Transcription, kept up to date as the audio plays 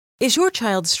Is your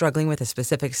child struggling with a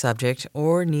specific subject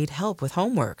or need help with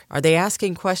homework? Are they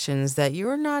asking questions that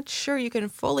you're not sure you can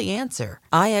fully answer?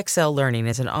 IXL Learning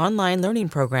is an online learning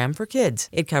program for kids.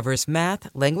 It covers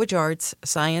math, language arts,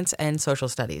 science, and social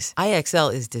studies.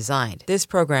 IXL is designed. This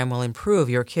program will improve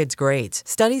your kids' grades.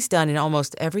 Studies done in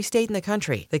almost every state in the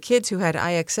country. The kids who had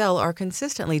IXL are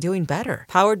consistently doing better.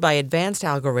 Powered by advanced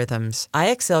algorithms,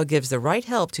 IXL gives the right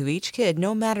help to each kid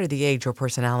no matter the age or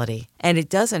personality. And it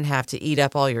doesn't have to eat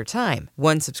up all your time.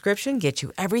 One subscription gets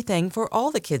you everything for all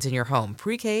the kids in your home,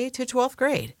 pre-K to 12th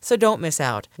grade. So don't miss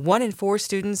out. 1 in 4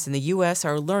 students in the U.S.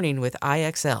 are learning with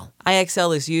IXL.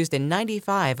 IXL is used in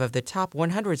 95 of the top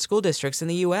 100 school districts in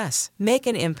the U.S. Make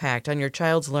an impact on your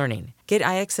child's learning. Get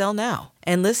IXL now.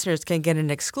 And listeners can get an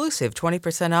exclusive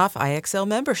 20% off IXL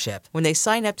membership when they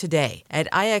sign up today at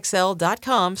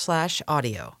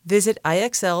IXL.com/audio. Visit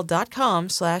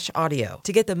IXL.com/audio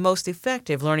to get the most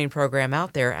effective learning program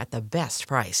out there at the best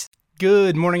price.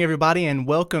 Good morning, everybody, and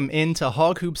welcome into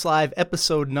Hog Hoops Live,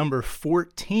 episode number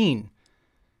 14.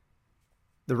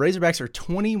 The Razorbacks are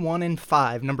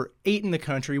 21-5, number 8 in the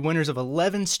country, winners of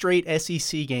 11 straight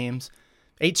SEC games,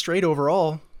 8 straight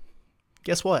overall.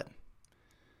 Guess what?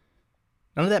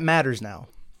 None of that matters now.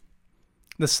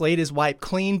 The slate is wiped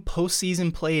clean,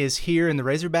 postseason play is here, and the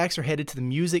Razorbacks are headed to the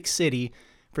Music City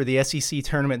for the SEC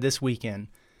tournament this weekend.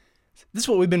 This is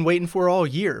what we've been waiting for all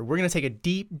year. We're going to take a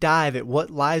deep dive at what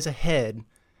lies ahead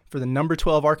for the number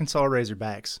 12 Arkansas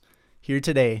Razorbacks here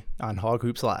today on Hog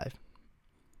Hoops Live.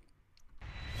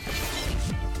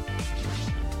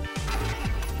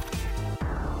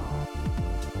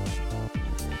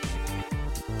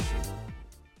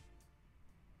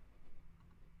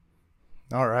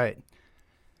 All right.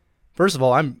 First of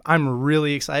all, I'm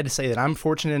really excited to say that I'm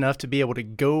fortunate enough to be able to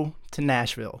go to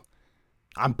Nashville.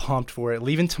 I'm pumped for it.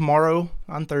 Leaving tomorrow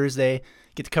on Thursday,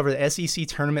 get to cover the SEC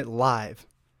tournament live.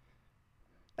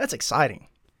 That's exciting.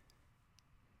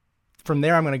 From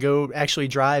there, I'm going to go actually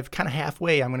drive kind of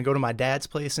halfway. I'm going to go to my dad's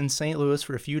place in St. Louis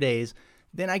for a few days.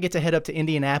 Then I get to head up to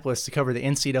Indianapolis to cover the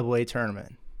NCAA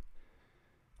tournament.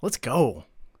 Let's go.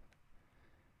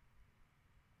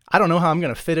 I don't know how I'm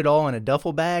going to fit it all in a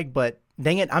duffel bag, but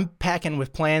dang it, I'm packing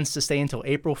with plans to stay until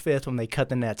April 5th when they cut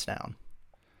the nets down.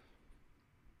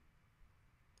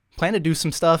 Plan to do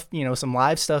some stuff, some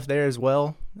live stuff there as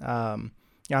well. I'm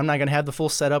not going to have the full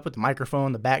setup with the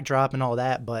microphone, the backdrop, and all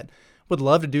that, but would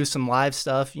love to do some live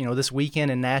stuff, this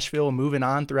weekend in Nashville, moving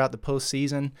on throughout the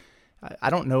postseason. I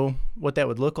don't know what that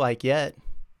would look like yet.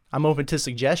 I'm open to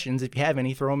suggestions. If you have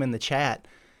any, throw them in the chat.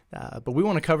 But we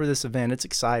want to cover this event. It's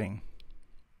exciting.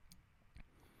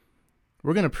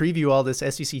 We're going to preview all this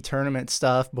SEC tournament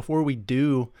stuff. Before we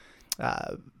do,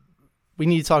 we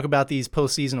need to talk about these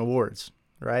postseason awards,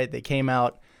 right? They came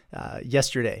out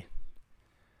yesterday.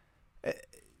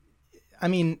 I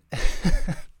mean,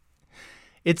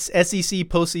 it's SEC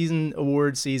postseason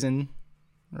award season,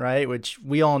 right? Which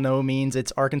we all know means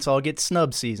it's Arkansas gets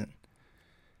snub season.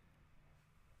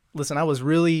 Listen, I was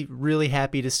really, really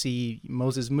happy to see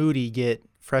Moses Moody get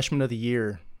Freshman of the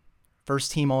Year.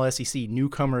 First team All-SEC,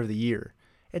 newcomer of the year.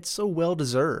 It's so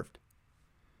well-deserved.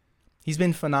 He's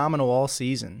been phenomenal all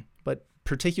season, but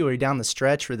particularly down the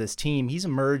stretch for this team, he's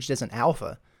emerged as an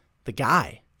alpha, the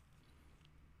guy.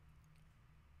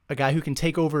 A guy who can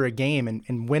take over a game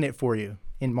and win it for you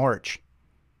in March,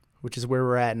 which is where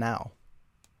we're at now.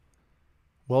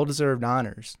 Well-deserved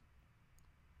honors.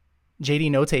 J.D.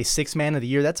 Notae, sixth man of the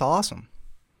year, that's awesome.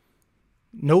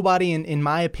 Nobody, in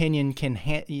my opinion,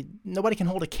 nobody can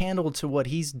hold a candle to what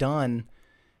he's done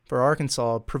for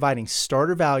Arkansas, providing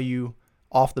starter value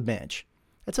off the bench.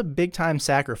 That's a big-time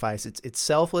sacrifice. It's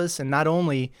selfless, and not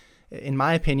only, in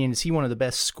my opinion, is he one of the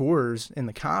best scorers in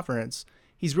the conference,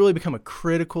 he's really become a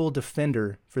critical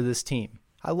defender for this team.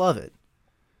 I love it.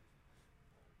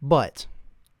 But,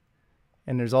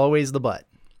 and there's always the but,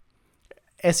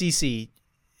 SEC,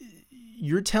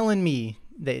 you're telling me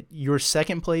that your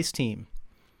second-place team,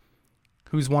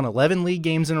 who's won 11 league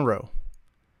games in a row,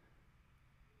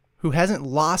 who hasn't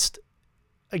lost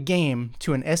a game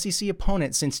to an SEC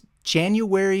opponent since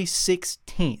January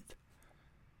 16th.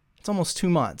 It's almost 2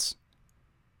 months.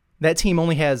 That team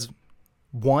only has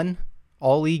one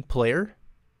all-league player?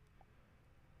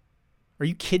 Are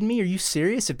you kidding me? Are you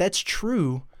serious? If that's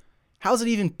true, how is it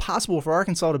even possible for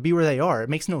Arkansas to be where they are? It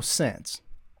makes no sense.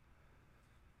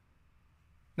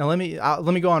 Now let me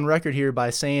go on record here by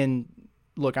saying,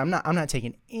 look, I'm not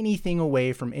taking anything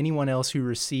away from anyone else who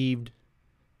received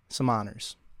some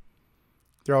honors.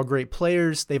 They're all great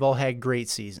players. They've all had great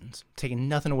seasons. Taking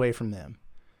nothing away from them.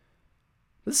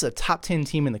 This is a top 10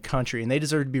 team in the country, and they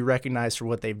deserve to be recognized for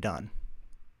what they've done.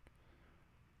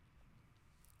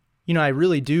 I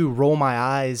really do roll my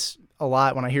eyes a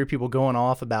lot when I hear people going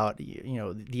off about,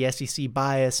 the SEC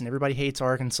bias and everybody hates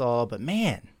Arkansas, but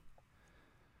man,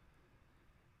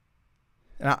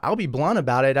 and I'll be blunt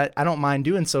about it. I don't mind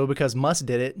doing so because Muss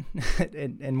did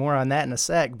it, and more on that in a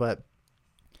sec. But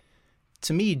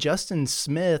to me, Justin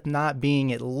Smith not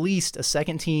being at least a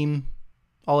second-team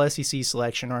All-SEC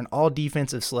selection or an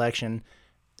All-Defensive selection,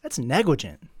 that's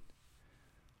negligent.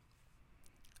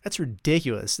 That's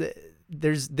ridiculous.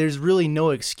 There's really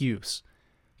no excuse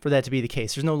for that to be the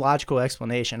case. There's no logical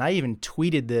explanation. I even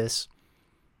tweeted this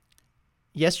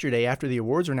yesterday after the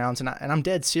awards were announced, and I'm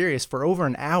dead serious. For over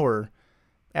an hour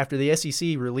after the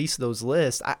SEC released those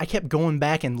lists, I kept going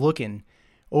back and looking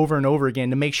over and over again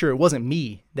to make sure it wasn't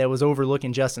me that was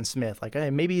overlooking Justin Smith. Like, hey,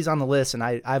 maybe he's on the list and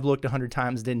I've looked 100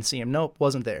 times, didn't see him. Nope,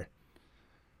 wasn't there.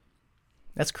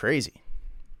 That's crazy.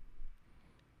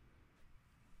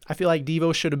 I feel like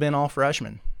Devo should have been all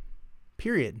freshman.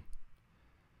 Period.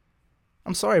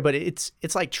 I'm sorry, but it's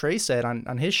like Trey said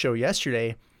on his show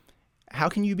yesterday. How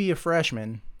can you be a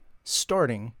freshman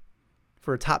starting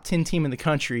for a top 10 team in the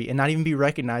country and not even be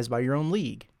recognized by your own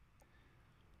league?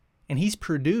 And he's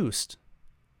produced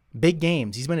big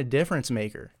games. He's been a difference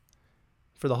maker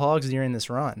for the Hogs during this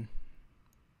run.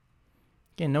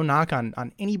 Again, no knock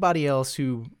on anybody else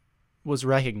who was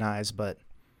recognized, but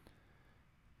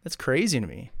that's crazy to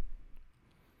me.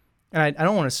 And I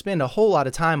don't want to spend a whole lot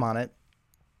of time on it,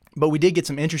 but we did get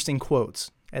some interesting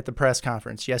quotes at the press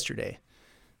conference yesterday,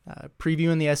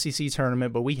 previewing the SEC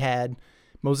tournament, but we had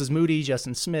Moses Moody,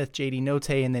 Justin Smith, J.D. Note,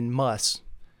 and then Muss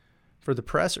for the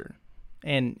presser.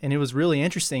 And it was really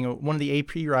interesting. One of the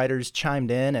AP writers chimed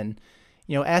in and,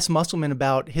 asked Musselman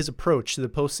about his approach to the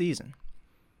postseason.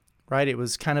 Right? It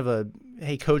was kind of a,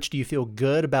 hey, coach, do you feel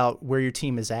good about where your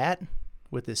team is at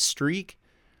with this streak?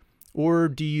 Or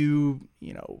do you,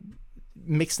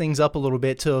 mix things up a little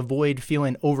bit to avoid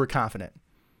feeling overconfident?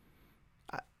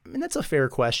 I mean, that's a fair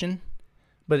question,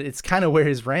 but it's kind of where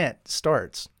his rant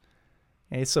starts.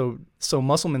 Okay, so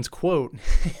Musselman's quote,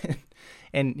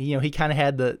 and he kind of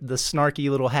had the snarky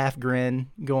little half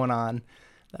grin going on,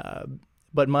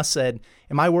 but Muss said,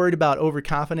 "Am I worried about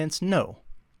overconfidence? No,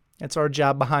 that's our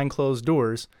job behind closed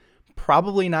doors.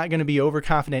 Probably not going to be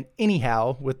overconfident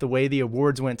anyhow with the way the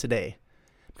awards went today,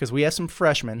 because we have some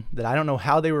freshmen that I don't know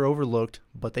how they were overlooked,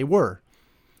 but they were.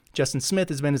 Justin Smith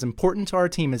has been as important to our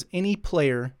team as any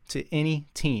player to any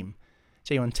team.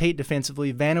 Jalen Tate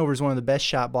defensively, Vanover is one of the best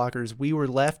shot blockers. We were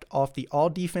left off the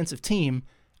all-defensive team.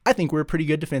 I think we're a pretty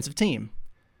good defensive team.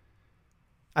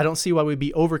 I don't see why we'd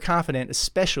be overconfident,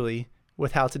 especially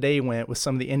with how today went with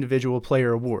some of the individual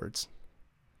player awards."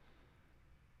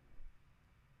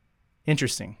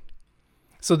 Interesting.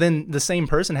 So then the same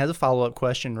person has a follow-up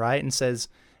question, right, and says,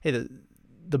 hey,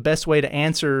 the best way to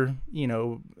answer,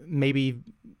 maybe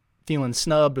feeling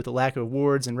snubbed with the lack of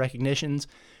awards and recognitions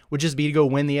would just be to go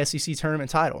win the SEC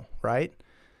tournament title, right?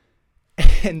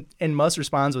 And Muss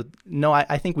responds with, no,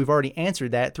 I think we've already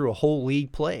answered that through a whole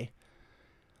league play.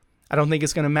 I don't think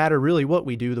it's going to matter really what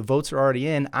we do. The votes are already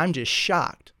in. I'm just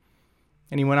shocked.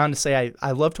 And he went on to say,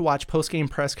 I love to watch post-game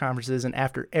press conferences, and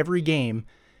after every game,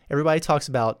 everybody talks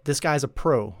about this guy's a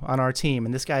pro on our team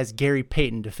and this guy's Gary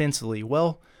Payton defensively.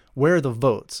 Well, where are the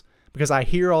votes? Because I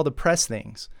hear all the press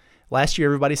things. Last year,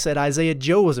 everybody said Isaiah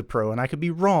Joe was a pro, and I could be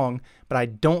wrong, but I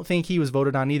don't think he was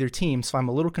voted on either team, so I'm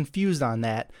a little confused on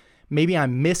that. Maybe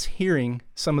I'm mishearing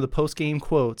some of the post-game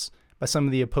quotes by some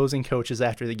of the opposing coaches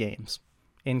after the games.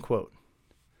 End quote.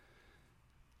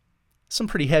 Some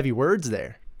pretty heavy words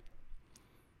there.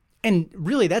 And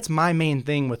really, that's my main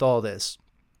thing with all this.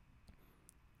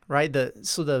 Right? The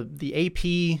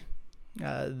AP,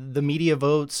 the media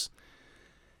votes,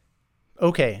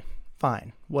 okay,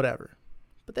 fine, whatever.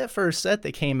 But that first set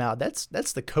that came out, that's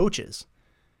the coaches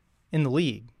in the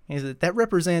league. That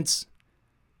represents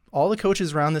all the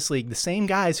coaches around this league, the same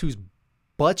guys whose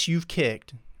butts you've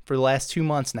kicked for the last 2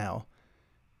 months now.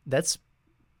 That's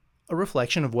a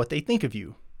reflection of what they think of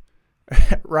you,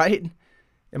 right?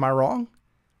 Am I wrong?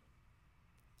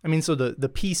 I mean, so the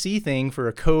PC thing for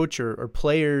a coach or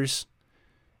players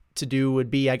to do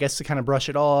would be, I guess, to kind of brush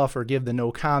it off or give the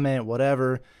no comment,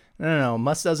 whatever. No,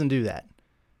 Muss doesn't do that.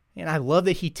 And I love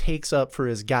that he takes up for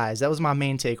his guys. That was my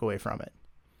main takeaway from it.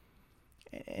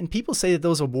 And people say that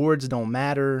those awards don't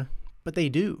matter, but they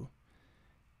do.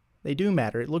 They do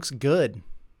matter. It looks good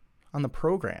on the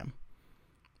program.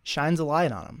 Shines a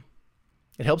light on them.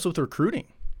 It helps with recruiting.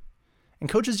 And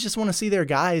coaches just want to see their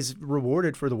guys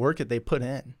rewarded for the work that they put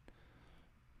in.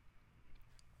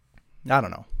 I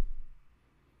don't know.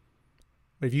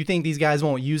 But if you think these guys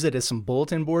won't use it as some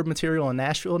bulletin board material in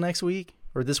Nashville next week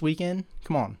or this weekend,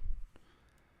 come on.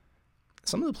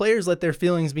 some of the players let their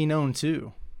feelings be known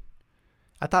too.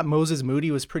 I thought Moses Moody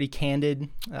was pretty candid.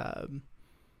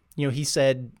 He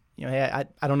said, hey,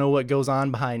 I don't know what goes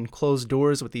on behind closed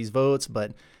doors with these votes,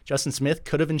 but Justin Smith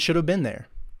could have and should have been there.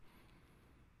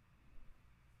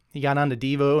 He got on to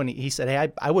Devo, and he said,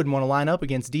 hey, I wouldn't want to line up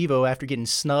against Devo after getting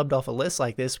snubbed off a list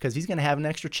like this because he's going to have an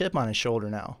extra chip on his shoulder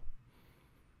now.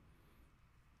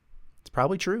 It's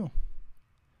probably true.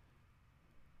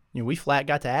 We flat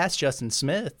got to ask Justin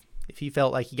Smith if he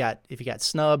felt like if he got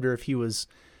snubbed or if he was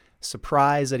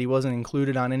surprised that he wasn't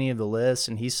included on any of the lists,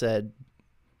 and he said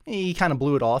he kind of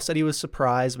blew it off, said he was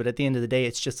surprised, but at the end of the day,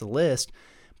 it's just a list.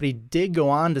 But he did go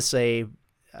on to say,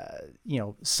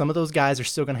 some of those guys are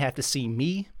still going to have to see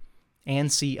me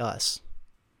and see us.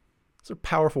 Those are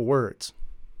powerful words.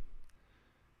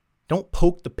 Don't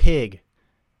poke the pig,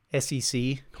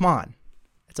 SEC. Come on.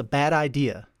 It's a bad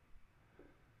idea.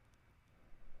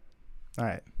 All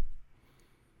right.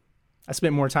 I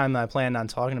spent more time than I planned on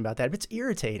talking about that, but it's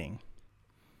irritating.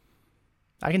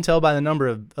 I can tell by the number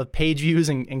of page views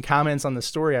and comments on the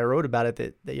story I wrote about it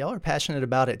that y'all are passionate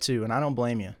about it too, and I don't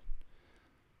blame you.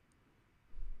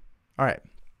 All right.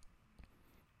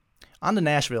 On to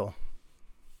Nashville.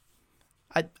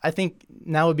 I think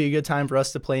now would be a good time for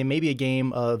us to play maybe a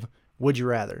game of Would You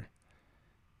Rather.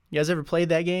 You guys ever played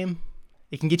that game?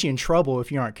 It can get you in trouble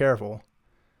if you aren't careful.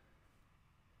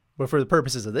 But for the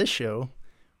purposes of this show,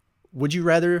 would you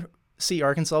rather see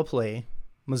Arkansas play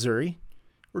Missouri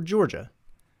or Georgia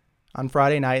on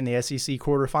Friday night in the SEC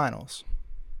quarterfinals?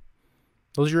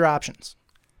 Those are your options.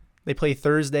 They play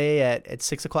Thursday at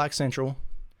 6 o'clock Central.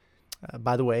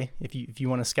 By the way, if you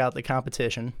want to scout the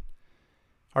competition,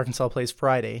 Arkansas plays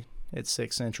Friday at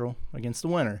 6 Central against the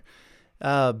winner.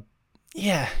 To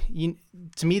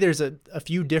me, there's a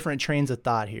few different trains of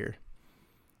thought here.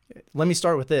 Let me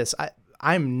start with this.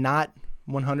 I'm not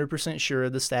 100% sure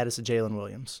of the status of Jalen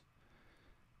Williams.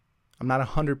 I'm not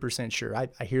 100% sure.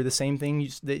 I hear the same thing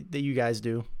that you guys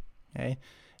do, okay?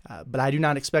 But I do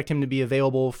not expect him to be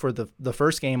available for the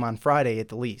first game on Friday at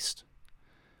the least.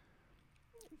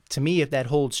 To me, if that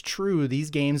holds true, these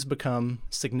games become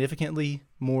significantly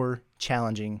more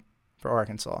challenging for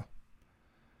Arkansas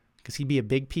because he'd be a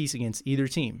big piece against either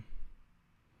team.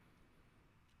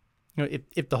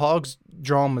 If the Hogs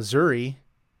draw Missouri,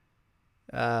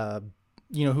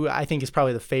 who I think is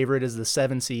probably the favorite as the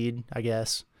 7 seed, I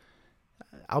guess.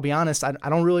 I'll be honest, I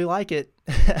don't really like it.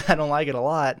 I don't like it a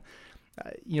lot.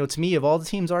 To me, of all the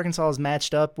teams Arkansas has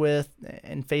matched up with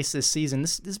and faced this season,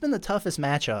 this has been the toughest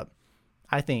matchup,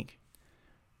 I think,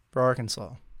 for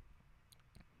Arkansas.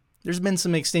 There's been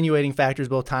some extenuating factors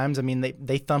both times. I mean,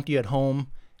 they thumped you at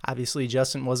home. Obviously,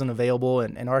 Justin wasn't available,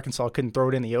 and Arkansas couldn't throw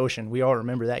it in the ocean. We all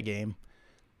remember that game.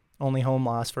 Only home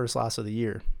loss, first loss of the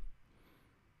year.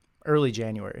 Early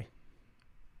January.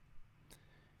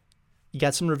 You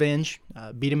got some revenge.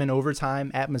 Beat him in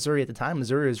overtime at Missouri at the time.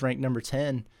 Missouri was ranked number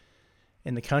 10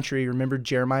 in the country. Remember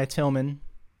Jeremiah Tillman,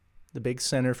 the big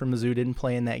center from Mizzou, didn't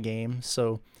play in that game.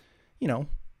 So,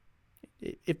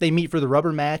 if they meet for the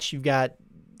rubber match, you've got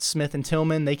Smith and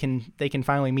Tillman. They can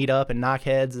finally meet up and knock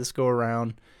heads this go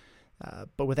around.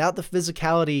 But without the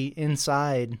physicality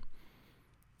inside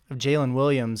of Jalen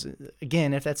Williams,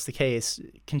 again, if that's the case,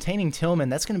 containing Tillman,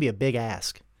 that's going to be a big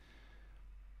ask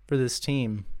for this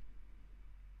team.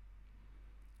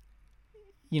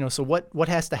 So what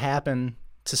has to happen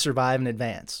to survive and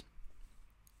advance?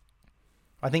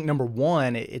 I think number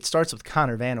one, it starts with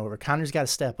Connor Vanover. Connor's got to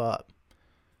step up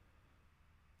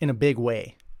in a big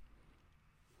way.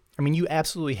 I mean, you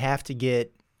absolutely have to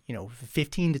get,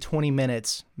 15 to 20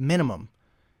 minutes minimum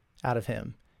out of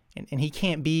him. And he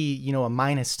can't be, a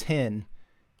minus 10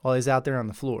 while he's out there on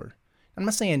the floor. I'm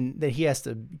not saying that he has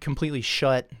to completely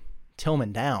shut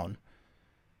Tillman down.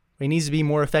 But he needs to be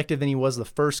more effective than he was the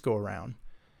first go-around.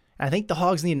 And I think the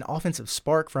Hogs need an offensive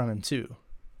spark from him, too.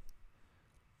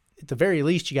 At the very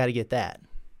least, you got to get that.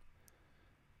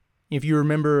 If you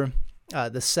remember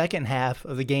the second half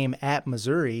of the game at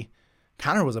Missouri,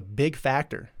 Connor was a big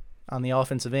factor on the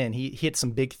offensive end. He hit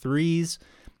some big threes.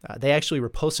 They actually were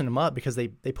posting him up because they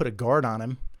put a guard on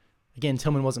him. Again,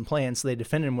 Tillman wasn't playing, so they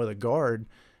defended him with a guard.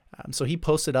 So he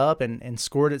posted up and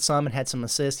scored at some and had some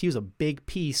assists. He was a big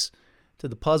piece to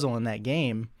the puzzle in that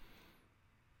game.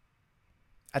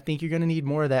 I think you're going to need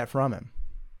more of that from him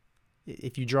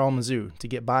if you draw Mizzou to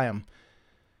get by him.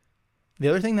 The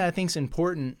other thing that I think is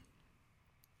important,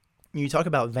 you talk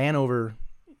about Vanover,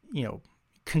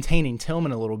 containing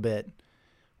Tillman a little bit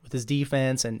with his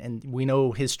defense, and we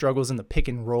know his struggles in the pick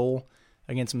and roll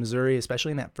against Missouri,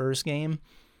 especially in that first game.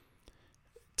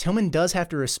 Tillman does have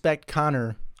to respect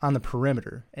Connor on the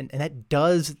perimeter, and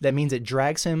that means it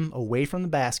drags him away from the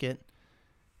basket,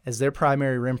 as their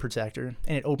primary rim protector,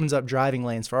 and it opens up driving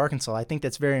lanes for Arkansas. I think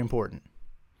that's very important.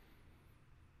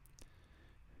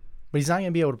 But he's not going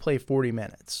to be able to play 40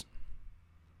 minutes.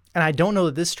 And I don't know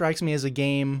that this strikes me as a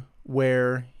game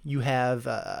where you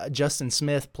have Justin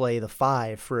Smith play the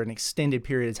 5 for an extended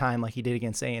period of time like he did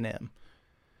against A&M.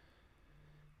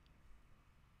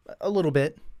 A little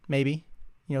bit, maybe.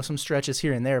 Some stretches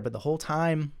here and there, but the whole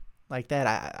time like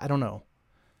that, I don't know.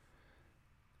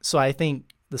 So I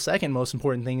think the second most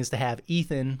important thing is to have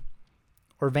Ethan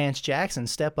or Vance Jackson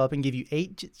step up and give you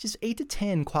 8 to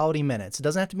 10 quality minutes. It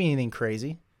doesn't have to be anything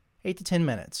crazy. 8 to 10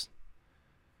 minutes.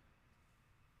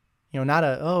 Not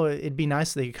it'd be nice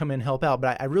if they could come in and help out,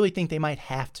 but I really think they might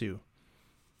have to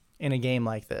in a game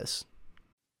like this.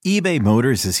 eBay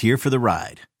Motors is here for the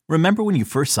ride. Remember when you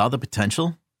first saw the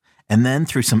potential? And then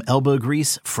through some elbow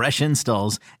grease, fresh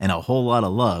installs, and a whole lot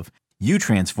of love, you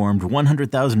transformed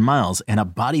 100,000 miles and a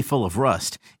body full of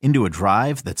rust into a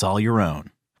drive that's all your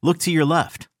own. Look to your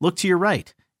left. Look to your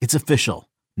right. It's official.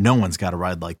 No one's got a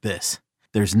ride like this.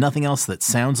 There's nothing else that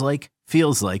sounds like,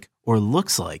 feels like, or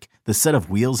looks like the set of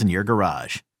wheels in your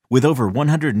garage. With over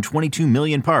 122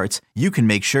 million parts, you can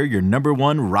make sure your number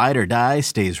one ride or die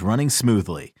stays running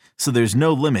smoothly, so there's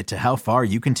no limit to how far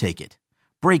you can take it.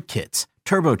 Brake kits,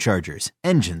 turbochargers,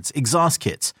 engines, exhaust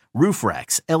kits, roof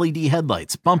racks, LED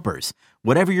headlights, bumpers,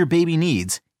 whatever your baby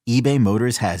needs, eBay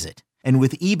Motors has it. And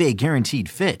with eBay Guaranteed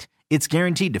Fit, it's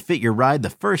guaranteed to fit your ride the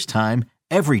first time,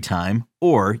 every time,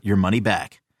 or your money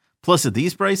back. Plus at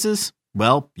these prices,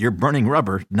 well, you're burning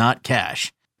rubber, not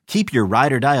cash. Keep your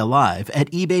ride or die alive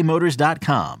at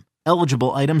ebaymotors.com.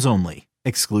 Eligible items only.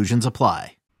 Exclusions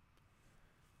apply.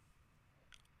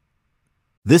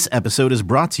 This episode is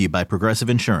brought to you by Progressive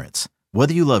Insurance.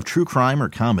 Whether you love true crime or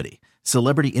comedy,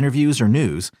 celebrity interviews or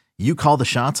news, you call the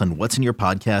shots on what's in your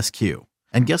podcast queue.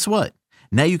 And guess what?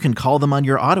 Now you can call them on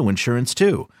your auto insurance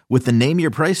too with the Name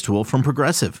Your Price tool from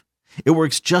Progressive. It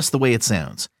works just the way it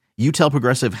sounds. You tell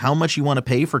Progressive how much you want to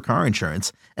pay for car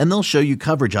insurance, and they'll show you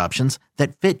coverage options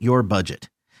that fit your budget.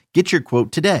 Get your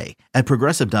quote today at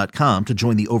Progressive.com to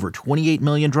join the over 28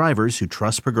 million drivers who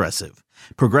trust Progressive.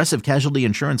 Progressive Casualty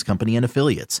Insurance Company and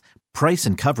Affiliates. Price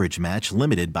and coverage match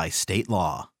limited by state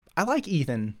law. I like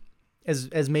Ethan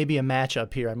as maybe a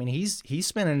matchup here. I mean, he's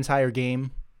spent an entire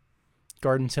game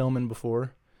guarding Tillman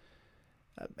before.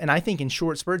 And I think in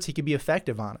short spurts he could be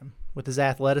effective on him with his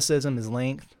athleticism, his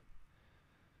length.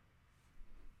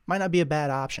 Might not be a bad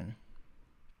option.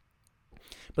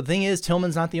 But the thing is,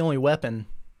 Tillman's not the only weapon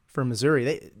for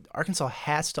Missouri. Arkansas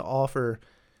has to offer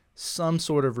some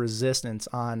sort of resistance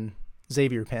on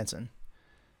Xavier Pinson.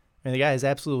 I mean, the guy has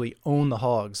absolutely owned the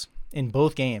Hogs in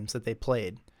both games that they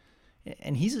played.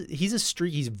 And he's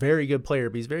a very good player,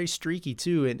 but he's very streaky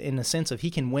too in the sense of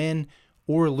he can win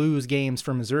or lose games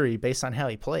for Missouri based on how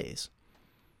he plays.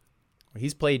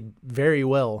 He's played very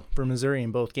well for Missouri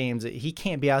in both games. He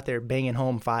can't be out there banging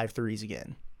home 5 threes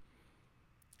again.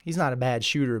 He's not a bad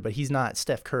shooter, but he's not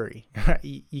Steph Curry.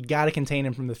 You got to contain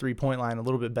him from the three-point line a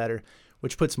little bit better,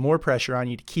 which puts more pressure on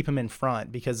you to keep him in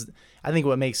front, because I think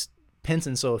what makes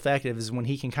Pinson so effective is when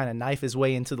he can kind of knife his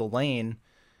way into the lane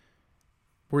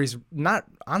where he's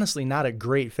honestly not a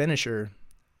great finisher,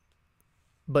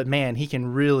 but man, he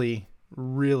can really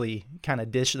kind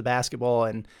of dish the basketball,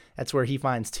 and that's where he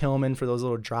finds Tillman for those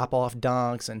little drop-off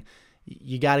dunks, and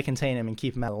you got to contain him and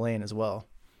keep him out of the lane as well.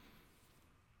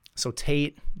 So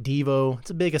Tate, Devo, it's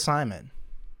a big assignment.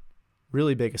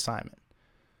 Really big assignment.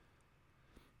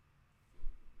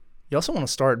 You also want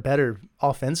to start better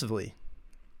offensively.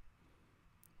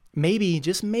 Maybe,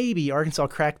 just maybe, Arkansas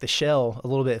cracked the shell a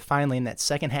little bit finally in that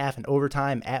second half and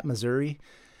overtime at Missouri.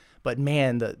 But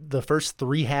man, the first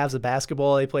 3 halves of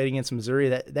basketball they played against Missouri,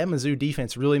 that Mizzou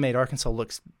defense really made Arkansas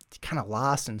look kind of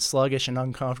lost and sluggish and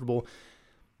uncomfortable.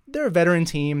 They're a veteran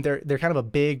team. They're kind of a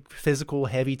big, physical,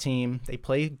 heavy team. They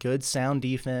play good, sound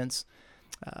defense.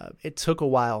 It took a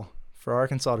while for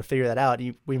Arkansas to figure that out.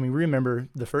 When we remember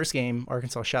the first game,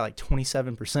 Arkansas shot like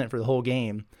 27% for the whole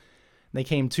game. They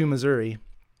came to Missouri.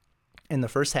 In the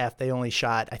first half, they only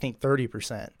shot, I think,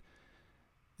 30%.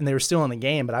 And they were still in the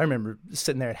game, but I remember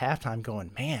sitting there at halftime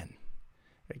going, man,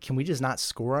 can we just not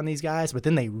score on these guys? But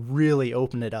then they really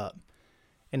opened it up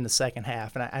in the second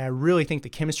half. And I really think the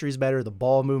chemistry is better, the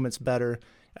ball movement's better,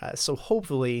 so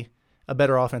hopefully a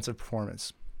better offensive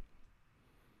performance.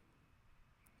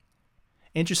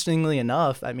 Interestingly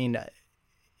enough, I mean,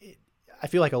 I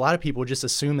feel like a lot of people just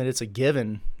assume that it's a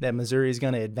given that Missouri is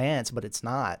going to advance, but it's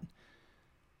not.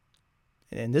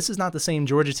 And this is not the same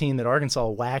Georgia team that Arkansas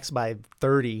waxed by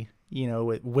 30,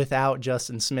 without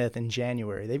Justin Smith in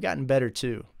January. They've gotten better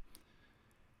too.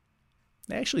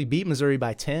 They actually beat Missouri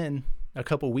by 10 a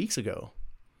couple weeks ago.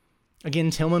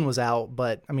 Again, Tillman was out,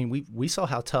 but I mean, we saw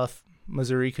how tough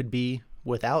Missouri could be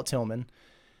without Tillman.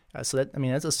 So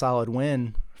that's a solid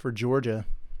win for Georgia.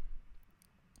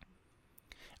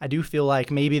 I do feel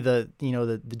like maybe the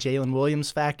Jalen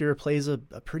Williams factor plays a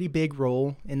pretty big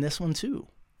role in this one too.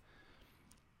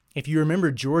 If you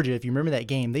remember Georgia, if you remember that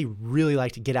game, they really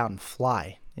like to get out and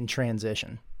fly in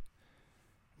transition.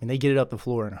 I mean, they get it up the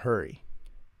floor in a hurry.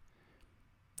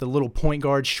 The little point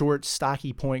guard, short,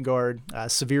 stocky point guard,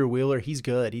 Severe Wheeler, he's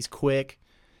good. He's quick,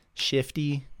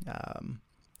 shifty,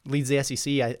 leads the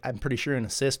SEC, I'm pretty sure, in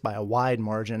assists by a wide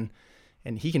margin,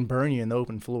 and he can burn you in the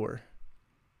open floor.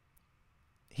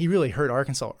 He really hurt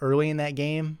Arkansas early in that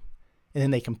game, and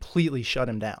then they completely shut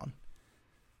him down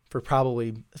for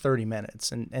probably 30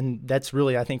 minutes. And that's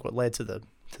really, I think, what led to the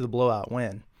blowout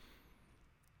win.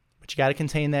 But you got to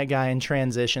contain that guy in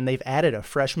transition. They've added a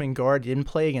freshman guard. He didn't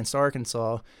play against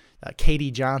Arkansas,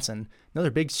 KD Johnson, another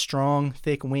big, strong,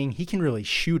 thick wing. He can really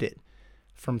shoot it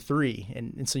from three.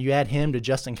 And so you add him to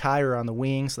Justin Kier on the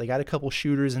wing, so they got a couple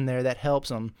shooters in there. That helps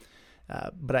them.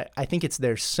 But I think it's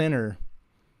their center,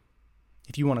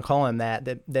 if you want to call him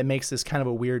that makes this kind of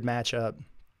a weird matchup.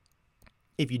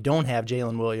 If you don't have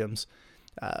Jalen Williams,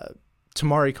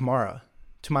 Toumani Camara,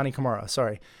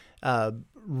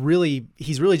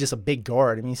 he's really just a big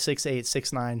guard. I mean, he's 6'8",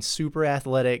 6'9", super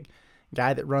athletic,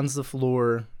 guy that runs the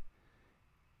floor,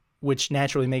 which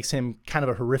naturally makes him kind of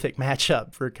a horrific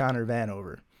matchup for Connor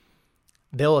Vanover.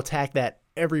 They'll attack that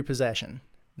every possession.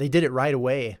 They did it right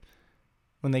away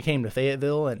when they came to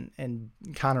Fayetteville, and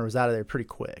Connor was out of there pretty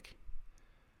quick.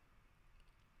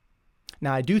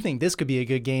 Now, I do think this could be a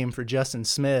good game for Justin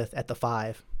Smith at the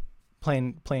 5,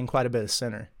 playing quite a bit of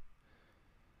center.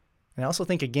 And I also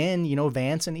think, again,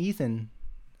 Vance and Ethan,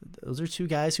 those are two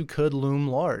guys who could loom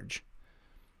large.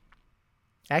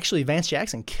 Actually, Vance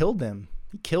Jackson killed them.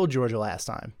 He killed Georgia last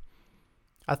time.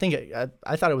 I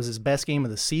thought it was his best game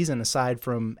of the season aside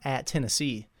from at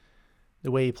Tennessee. The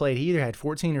way he played, he either had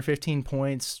 14 or 15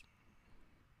 points.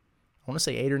 I want to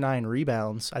say 8 or 9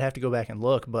 rebounds. I'd have to go back and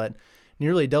look, but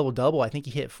nearly double-double. I think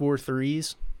he hit 4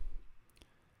 threes.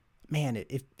 Man,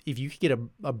 if you could get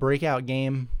a breakout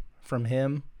game from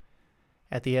him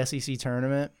at the SEC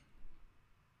tournament,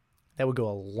 that would go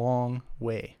a long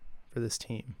way for this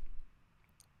team.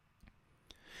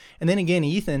 And then again,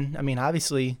 Ethan, I mean,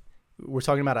 obviously, we're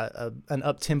talking about an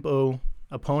up-tempo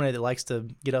opponent that likes to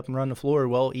get up and run the floor.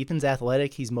 Well, Ethan's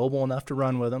athletic. He's mobile enough to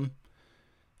run with him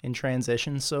in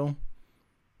transition, so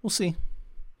we'll see.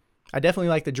 I definitely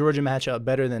like the Georgia matchup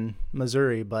better than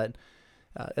Missouri, but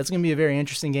it's going to be a very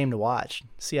interesting game to watch,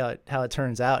 see how it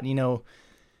turns out.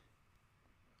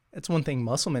 That's one thing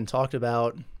Musselman talked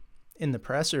about in the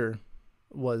presser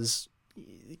was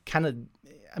kind of,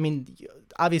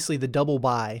 obviously the double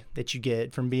bye that you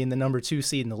get from being the number 2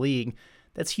 seed in the league,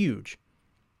 that's huge.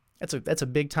 That's a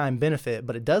big-time benefit,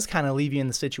 but it does kind of leave you in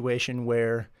the situation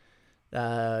where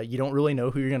you don't really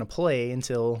know who you're going to play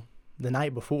until the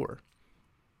night before.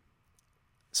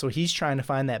 So he's trying to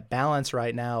find that balance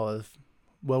right now of,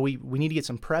 well, we need to get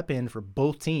some prep in for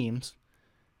both teams,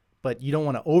 but you don't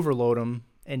want to overload them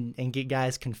and get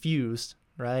guys confused,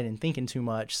 right, and thinking too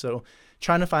much. So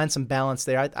trying to find some balance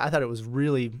there. I thought it was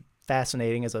really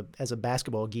fascinating as a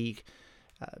basketball geek,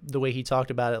 the way he talked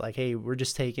about it, like, hey, we're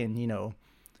just taking,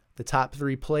 the top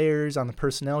 3 players on the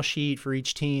personnel sheet for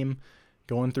each team,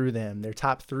 going through them, their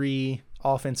top 3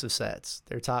 offensive sets,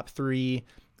 their top 3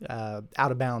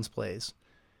 out-of-bounds plays.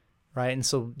 Right, and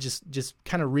so just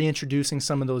kind of reintroducing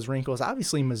some of those wrinkles.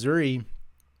 Obviously, Missouri,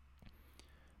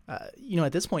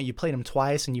 at this point, you played them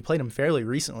twice, and you played them fairly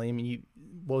recently. I mean,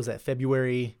 what was that,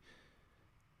 February?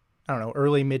 I don't know,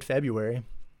 early, mid-February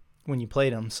when you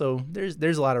played them. So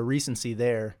there's a lot of recency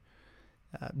there.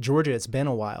 Georgia, it's been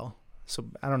a while. So,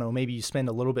 I don't know, maybe you spend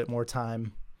a little bit more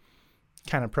time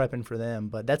kind of prepping for them.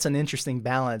 But that's an interesting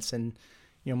balance. And,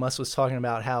 Muss was talking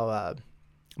about how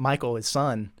Michael, his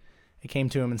son, he came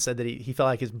to him and said that he felt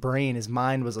like his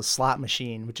mind was a slot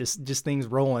machine, which is just things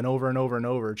rolling over and over and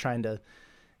over, trying to,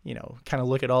 kind of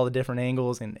look at all the different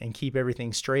angles and keep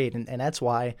everything straight. And that's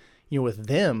why, with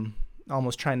them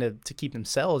almost trying to keep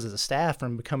themselves as a staff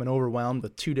from becoming overwhelmed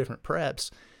with 2 different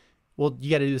preps, well, you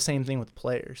got to do the same thing with the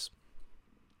players.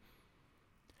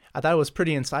 I thought it was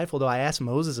pretty insightful, though. I asked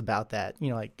Moses about that.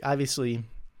 Obviously,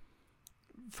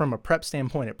 from a prep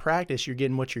standpoint at practice, you're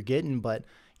getting what you're getting, but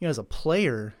as a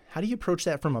player, how do you approach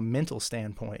that from a mental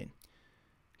standpoint?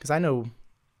 Because I know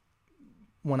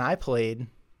when I played,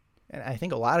 and I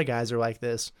think a lot of guys are like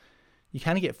this, you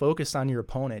kind of get focused on your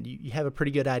opponent. You have a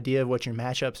pretty good idea of what your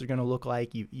matchups are going to look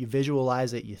like. You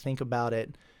visualize it. You think about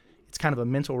it. It's kind of a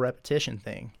mental repetition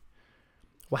thing.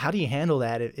 Well, how do you handle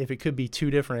that if it could be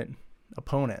 2 different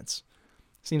opponents.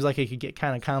 Seems like it could get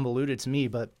kind of convoluted to me,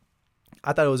 but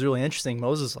I thought it was really interesting.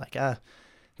 Moses like,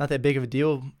 not that big of a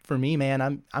deal for me,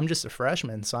 man. I'm just a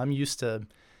freshman, so I'm used to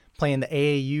playing the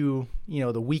AAU,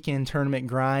 the weekend tournament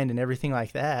grind and everything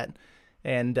like that.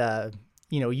 And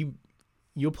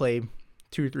you'll play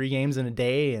 2 or 3 games in a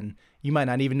day, and you might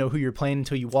not even know who you're playing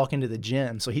until you walk into the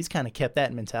gym. So he's kind of kept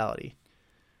that mentality.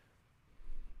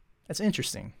 That's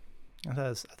interesting. I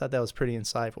thought that was pretty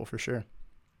insightful for sure.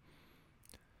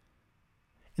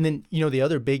 And then, the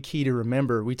other big key to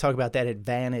remember, we talk about that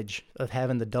advantage of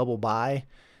having the double bye.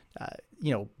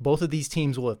 Both of these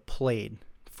teams will have played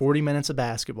 40 minutes of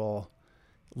basketball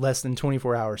less than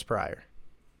 24 hours prior.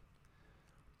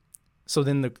 So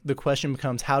then the question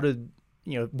becomes, how did,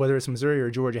 whether it's Missouri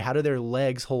or Georgia, how do their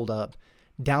legs hold up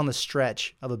down the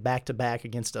stretch of a back-to-back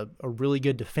against a really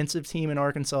good defensive team in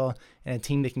Arkansas and a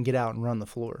team that can get out and run the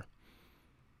floor?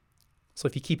 So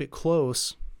if you keep it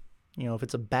close, if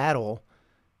it's a battle,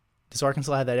 does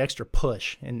Arkansas have that extra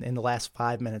push in the last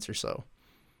 5 minutes or so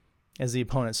as the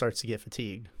opponent starts to get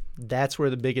fatigued? That's where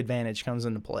the big advantage comes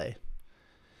into play.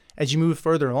 As you move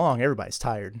further along, everybody's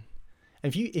tired.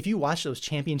 If you watch those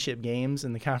championship games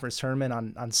in the conference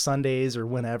tournament on Sundays or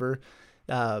whenever,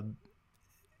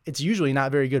 it's usually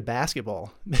not very good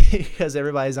basketball because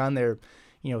everybody's on their,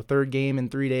 third game in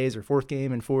 3 days or fourth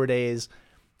game in 4 days,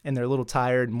 and they're a little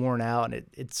tired and worn out, and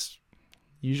it's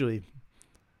usually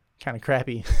kind of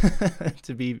crappy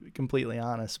to be completely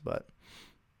honest. But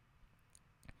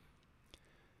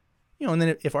and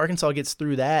then if Arkansas gets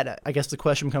through that, I guess the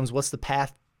question becomes, what's the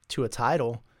path to a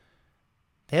title?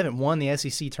 They haven't won the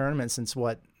SEC tournament since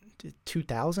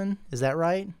 2000? Is that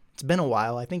right? It's been a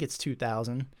while. I think it's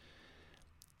 2000.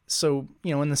 So,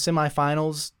 in the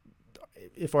semifinals,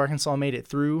 if Arkansas made it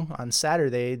through on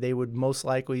Saturday, they would most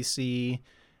likely see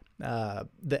the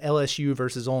LSU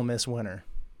versus Ole Miss winner.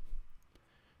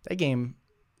 That game,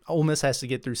 Ole Miss has to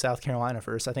get through South Carolina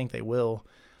first. I think they will.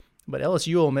 But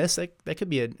LSU, Ole Miss, that could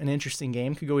be an interesting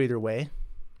game. Could go either way.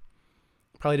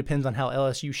 Probably depends on how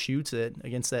LSU shoots it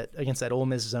against that Ole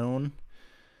Miss zone.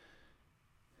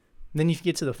 Then you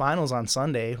get to the finals on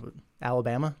Sunday,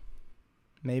 Alabama,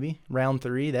 maybe round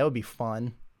 3. That would be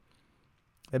fun.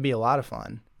 That'd be a lot of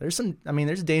fun. There's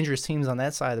dangerous teams on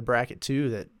that side of the bracket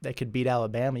too that could beat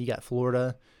Alabama. You got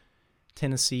Florida,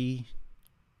 Tennessee.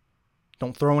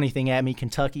 Don't throw anything at me,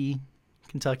 Kentucky.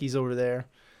 Kentucky's over there.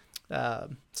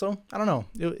 So I don't know.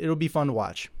 It'll be fun to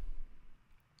watch.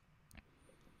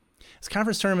 These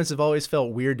conference tournaments have always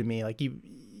felt weird to me. Like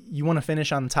you want to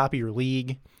finish on the top of your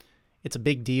league. It's a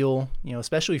big deal,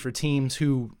 especially for teams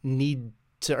who need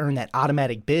to earn that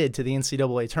automatic bid to the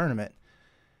NCAA tournament.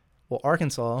 Well,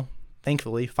 Arkansas,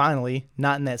 thankfully, finally,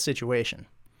 not in that situation.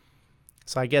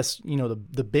 So I guess,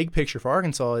 the big picture for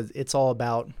Arkansas is it's all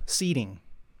about seeding,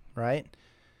 right?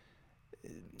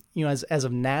 As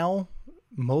of now,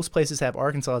 most places have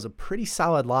Arkansas as a pretty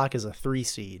solid lock as a 3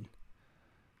 seed.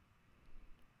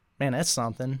 Man, that's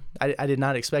something. I did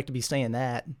not expect to be saying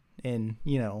that in,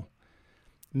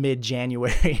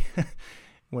 mid-January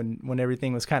when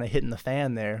everything was kind of hitting the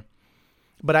fan there.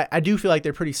 But I do feel like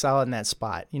they're pretty solid in that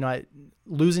spot.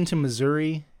 Losing to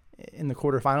Missouri in the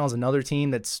quarterfinals, another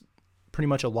team that's pretty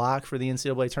much a lock for the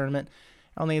NCAA tournament,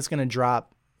 I don't think it's going to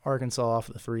drop Arkansas off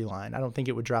the 3 line. I don't think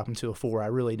it would drop them to a 4. I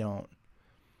really don't.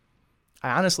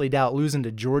 I honestly doubt losing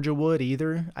to Georgia would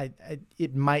either.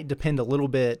 It might depend a little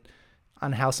bit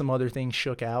on how some other things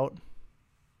shook out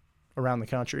around the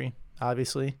country,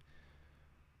 obviously.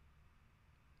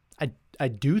 I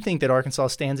do think that Arkansas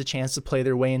stands a chance to play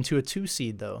their way into a 2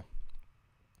 seed, though.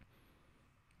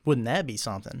 Wouldn't that be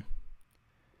something?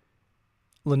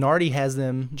 Joe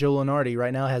Lunardi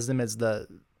right now has them as the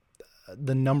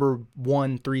number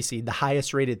 1 3 seed, the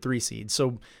highest rated 3 seed.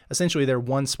 So essentially they're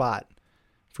 1 spot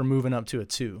for moving up to a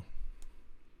 2.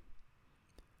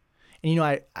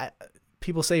 And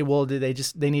people say, well,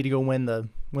 they need to go win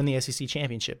the SEC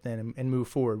championship then and move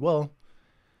forward. Well,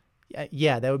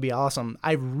 yeah, that would be awesome.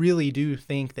 I really do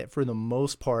think that for the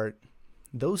most part,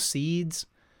 those seeds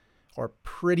are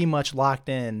pretty much locked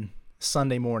in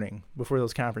Sunday morning before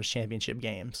those conference championship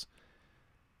games.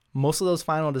 Most of those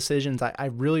final decisions, I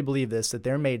really believe this, that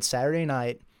they're made Saturday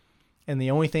night, and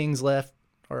the only things left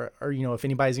are if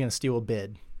anybody's going to steal a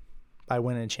bid by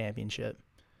winning a championship.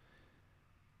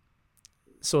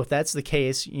 So if that's the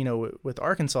case, with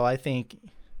Arkansas, I think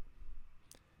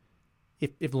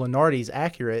if Lunardi's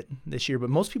accurate this year, but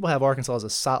most people have Arkansas as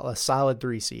a solid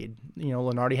 3 seed.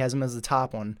 Lunardi has him as the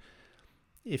top one.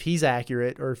 If he's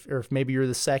accurate, or if maybe you're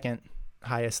the second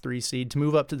highest 3 seed, to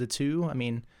move up to the 2, I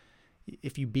mean,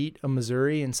 if you beat a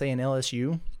Missouri and say an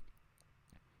LSU,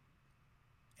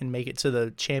 and make it to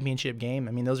the championship game,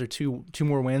 I mean, those are two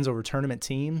more wins over tournament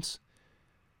teams.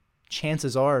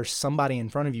 Chances are somebody in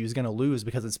front of you is going to lose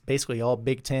because it's basically all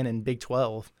Big Ten and Big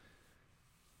 12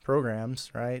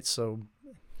 programs, right? So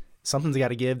something's got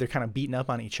to give. They're kind of beating up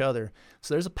on each other.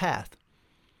 So there's a path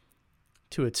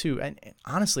to a 2. And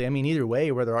honestly, I mean, either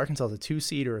way, whether Arkansas is a 2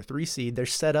 seed or a 3 seed, they're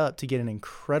set up to get an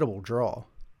incredible draw.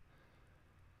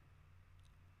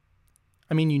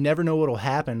 I mean, you never know what will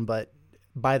happen, but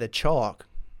by the chalk,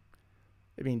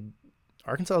 I mean,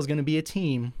 Arkansas is going to be a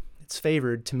team that's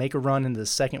favored to make a run into the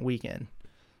second weekend.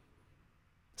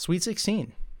 Sweet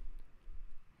 16.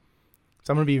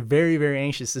 So I'm going to be very, very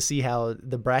anxious to see how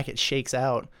the bracket shakes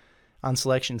out on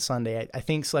Selection Sunday. I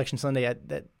think Selection Sunday,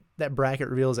 that bracket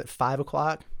reveals at 5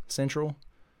 o'clock Central,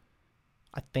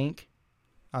 I think,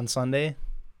 on Sunday.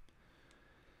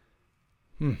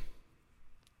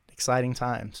 Exciting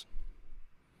times.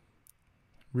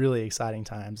 Really exciting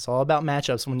times. It's all about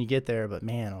matchups when you get there, but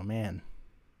man, oh man.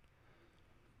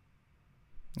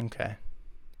 Okay.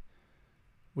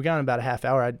 We got in about a half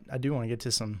hour. I do want to get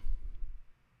to some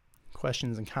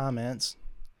questions and comments.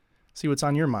 See what's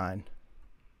on your mind.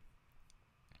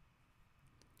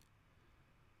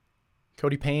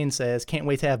 Cody Payne says, can't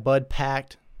wait to have Bud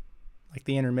packed, like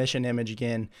the intermission image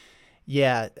again.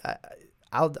 Yeah,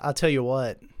 I'll tell you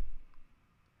what.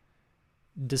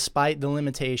 Despite the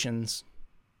limitations,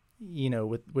 you know,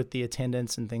 with the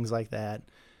attendance and things like that,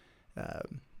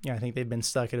 I think they've been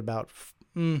stuck at about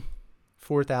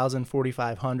 4,000,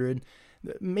 4,500.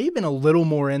 Maybe been a little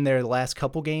more in there the last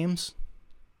couple games.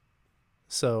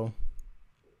 So,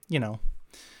 you know,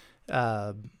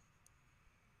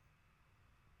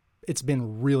 it's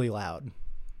been really loud,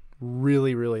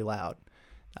 really, really loud.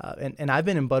 And I've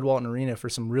been in Bud Walton Arena for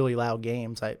some really loud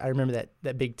games. I remember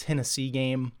that big Tennessee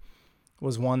game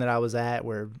was one that I was at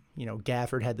where, you know,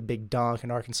 Gafford had the big dunk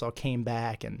and Arkansas came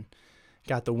back and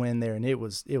got the win there. And it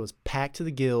was packed to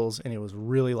the gills and it was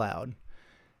really loud.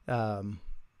 But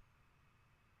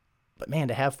man,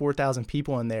 to have 4,000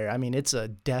 people in there, I mean, it's a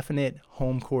definite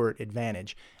home court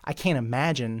advantage. I can't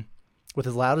imagine with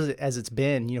as loud as it's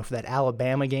been, you know, for that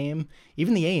Alabama game,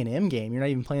 even the A&M game, you're not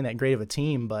even playing that great of a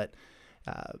team, but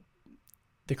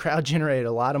the crowd generated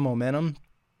a lot of momentum.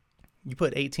 You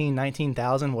put 18,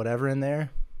 19,000, whatever in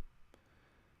there.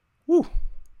 Woo.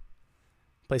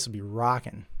 Place will be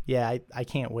rocking. Yeah, I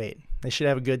can't wait. They should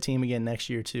have a good team again next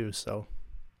year too, so.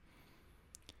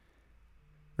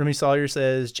 Remy Sawyer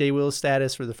says, Jay Will's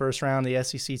status for the first round of the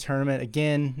SEC tournament.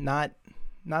 Again, not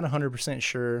 100%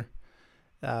 sure,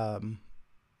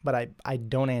 but I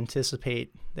don't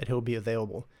anticipate that he'll be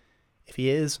available. If he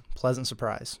is, pleasant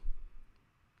surprise.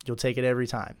 You'll take it every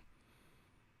time.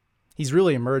 He's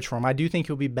really emerged for him. I do think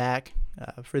he'll be back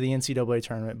for the NCAA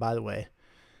tournament, by the way.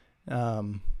 But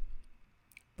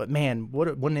man, what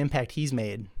an impact he's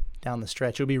made down the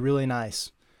stretch. It'll be really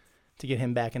nice to get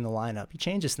him back in the lineup. He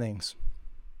changes things.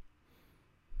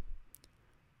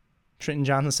 Trenton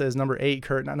Johnson says number 8,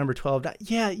 Kurt, not number 12.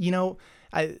 Yeah, you know,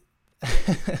 I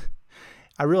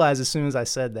realized as soon as I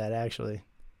said that, actually.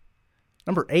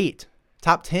 Number 8,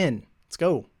 top 10. Let's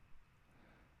go.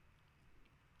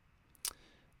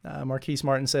 Marquise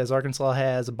Martin says Arkansas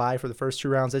has a bye for the first 2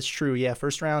 rounds. That's true. Yeah,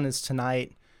 first round is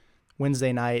tonight,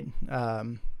 Wednesday night.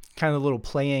 Kind of a little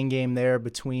play-in game there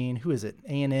between, who is it,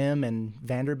 A&M and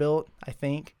Vanderbilt, I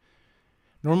think.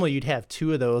 Normally you'd have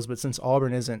 2 of those, but since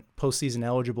Auburn isn't postseason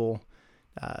eligible,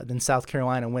 then South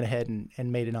Carolina went ahead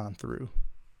and made it on through.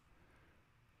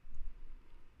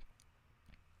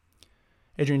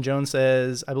 Adrian Jones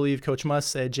says, I believe Coach Muss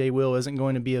said Jay Will isn't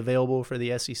going to be available for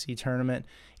the SEC tournament.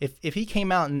 If he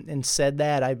came out and said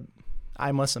that,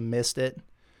 I must have missed it.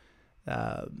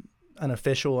 An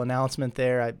official announcement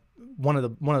there. One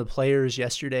of the players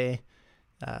yesterday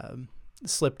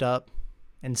slipped up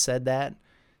and said that,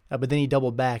 but then he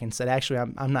doubled back and said, actually,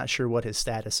 I'm not sure what his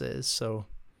status is. So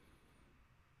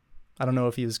I don't know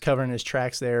if he was covering his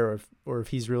tracks there or if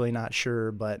he's really not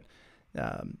sure, but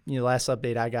last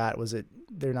update I got was that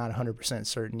they're not 100%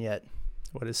 certain yet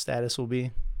what his status will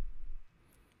be.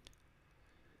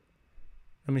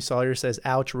 Remy Sawyer says,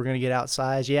 ouch, we're going to get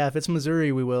outsized. Yeah, if it's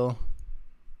Missouri, we will.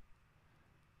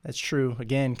 That's true.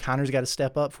 Again, Connor's got to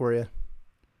step up for you.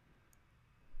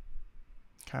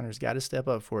 Connor's got to step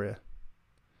up for you.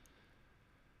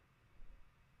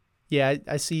 Yeah,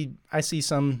 I see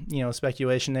some,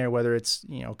 speculation there, whether it's,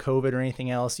 COVID or anything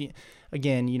else.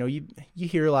 Again, you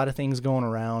hear a lot of things going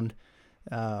around.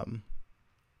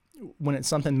 When it's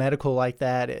something medical like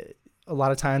that, a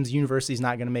lot of times the university's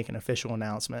not going to make an official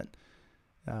announcement.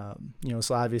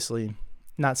 So obviously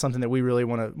not something that we really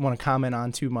want to comment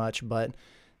on too much, but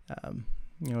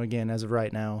again, as of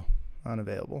right now,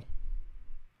 unavailable.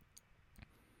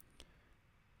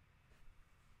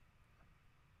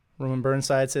 Roman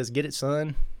Burnside says, get it,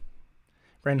 son.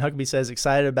 Brandon Huckabee says,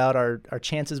 excited about our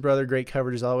chances, brother. Great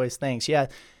coverage as always. Thanks. Yeah,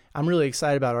 I'm really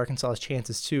excited about Arkansas's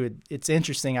chances too. It's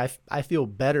interesting. I feel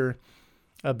better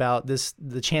about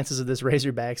the chances of this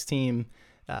Razorbacks team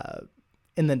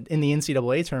in the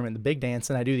NCAA tournament, the Big Dance,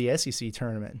 than I do the SEC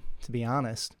tournament, to be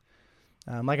honest.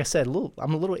 Like I said,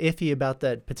 I'm a little iffy about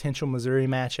that potential Missouri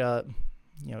matchup.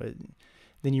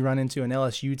 Then you run into an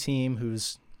LSU team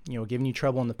who's giving you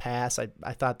trouble in the past.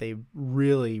 I thought they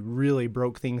really, really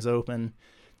broke things open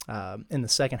in the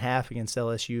second half against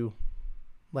LSU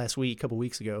last week, a couple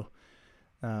weeks ago.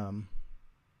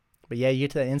 But yeah, you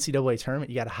get to that NCAA tournament,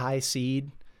 you got a high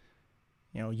seed.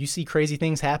 You see crazy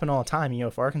things happen all the time.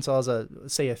 If Arkansas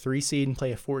is say a 3 seed and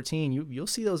play a 14, you'll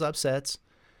see those upsets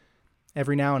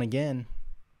every now and again.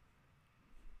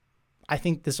 I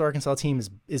think this Arkansas team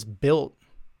is built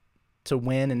to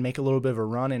win and make a little bit of a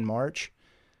run in March.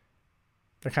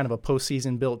 They're kind of a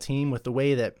postseason built team with the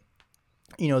way that,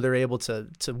 they're able to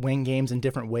win games in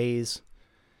different ways,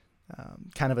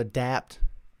 kind of adapt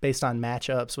based on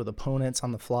matchups with opponents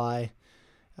on the fly.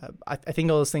 I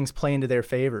think all those things play into their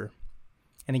favor.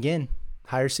 And again,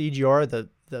 higher seed you are, the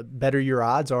better your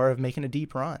odds are of making a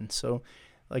deep run. So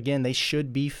again, they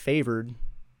should be favored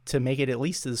to make it at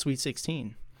least to the Sweet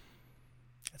 16.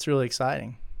 That's really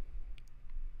exciting.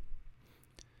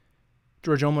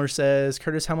 George Olmer says,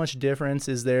 Curtis, how much difference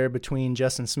is there between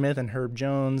Justin Smith and Herb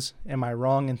Jones? Am I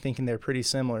wrong in thinking they're pretty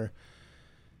similar?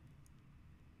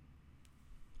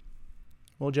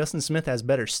 Well, Justin Smith has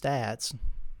better stats.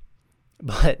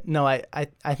 But no, I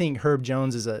think Herb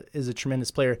Jones is a tremendous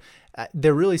player.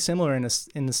 They're really similar in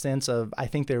the sense of I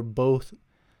think they're both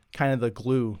kind of the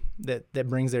glue that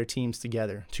brings their teams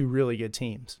together. Two really good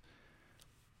teams.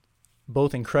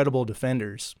 Both incredible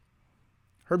defenders.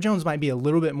 Herb Jones might be a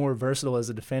little bit more versatile as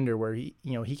a defender where he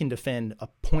can defend a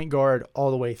point guard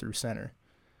all the way through center.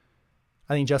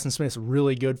 I think Justin Smith's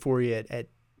really good for you at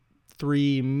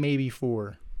 3, maybe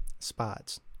 4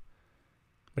 spots.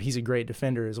 But he's a great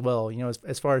defender as well.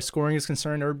 As far as scoring is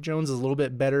concerned, Herb Jones is a little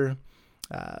bit better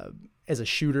as a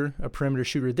shooter, a perimeter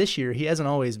shooter. This year, he hasn't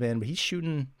always been, but he's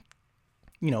shooting,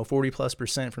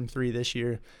 40+% from 3 this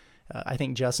year. I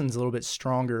think Justin's a little bit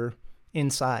stronger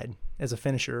inside as a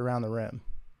finisher around the rim.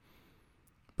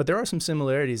 But there are some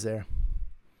similarities there.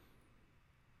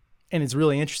 And it's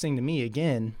really interesting to me,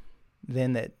 again,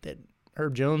 then that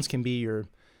Herb Jones can be your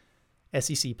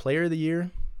SEC Player of the Year.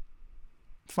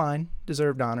 Fine,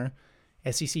 deserved honor.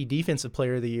 SEC Defensive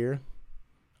Player of the Year.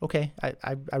 Okay,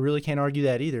 I really can't argue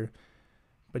that either.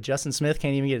 But Justin Smith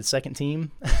can't even get a second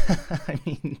team? I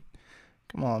mean,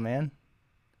 come on, man.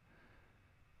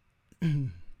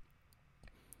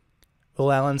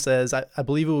 Will Allen says, I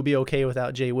believe it will be okay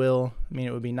without Jay Will. I mean,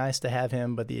 it would be nice to have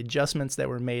him, but the adjustments that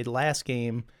were made last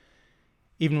game,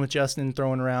 even with Justin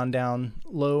throwing around down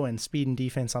low and speed and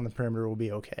defense on the perimeter, will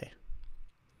be okay.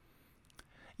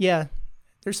 Yeah,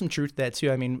 there's some truth to that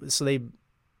too. I mean, so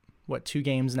 2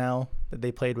 games now that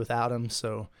they played without him,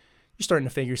 so you're starting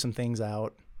to figure some things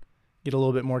out, get a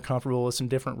little bit more comfortable with some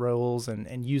different roles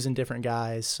and using different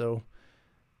guys, so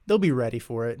they'll be ready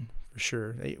for it. For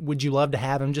sure. Would you love to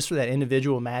have him just for that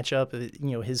individual matchup?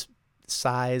 His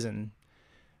size and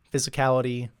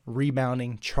physicality,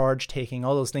 rebounding, charge taking,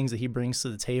 all those things that he brings to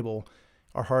the table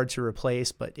are hard to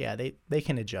replace. But yeah, they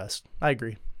can adjust. I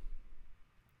agree.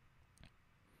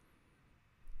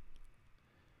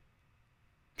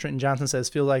 Trenton Johnson says,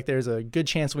 feel like there's a good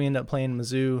chance we end up playing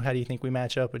Mizzou. How do you think we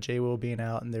match up with Jay Will being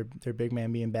out and their big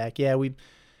man being back? Yeah, we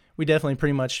definitely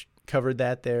pretty much covered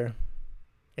that there.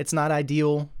 It's not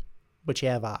ideal, but you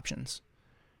have options.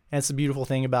 And it's the beautiful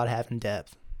thing about having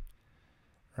depth,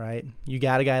 right? You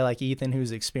got a guy like Ethan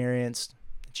who's experienced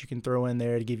that you can throw in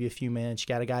there to give you a few minutes. You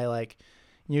got a guy like,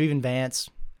 even Vance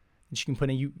that you can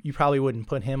put in. You probably wouldn't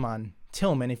put him on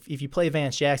Tillman. If you play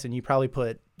Vance Jackson, you probably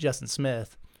put Justin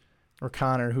Smith or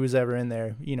Connor, who's ever in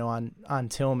there, on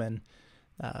Tillman.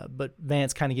 But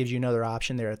Vance kind of gives you another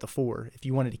option there at the 4 if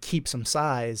you wanted to keep some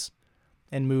size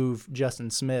and move Justin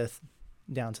Smith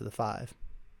down to the 5.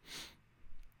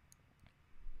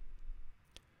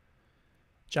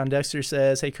 John Dexter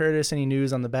says, hey, Curtis, any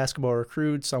news on the basketball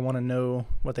recruits? I want to know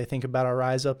what they think about our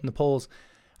rise up in the polls.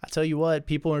 I tell you what,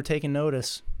 people are taking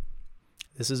notice.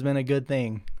 This has been a good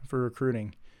thing for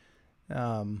recruiting.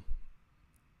 I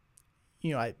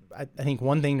think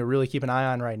one thing to really keep an eye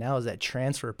on right now is that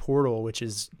transfer portal, which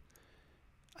is,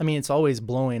 it's always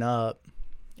blowing up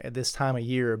at this time of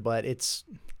year, but it's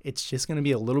just going to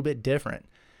be a little bit different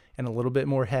and a little bit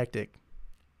more hectic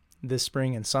this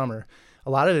spring and summer. a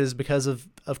lot of it is because of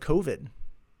COVID,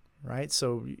 right?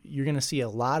 So you're going to see a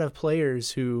lot of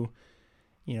players who,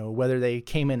 whether they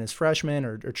came in as freshmen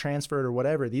or transferred or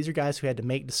whatever, these are guys who had to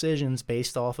make decisions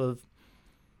based off of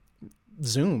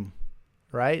Zoom,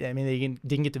 right? I mean, they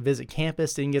didn't get to visit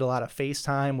campus, didn't get a lot of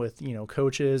FaceTime with,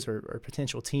 coaches or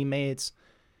potential teammates.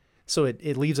 So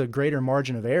it leaves a greater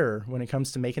margin of error when it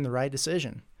comes to making the right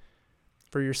decision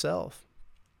for yourself.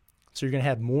 So you're going to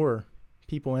have more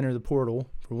people enter the portal,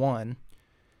 for one.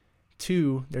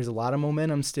 Two, there's a lot of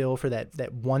momentum still for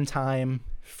that one-time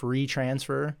free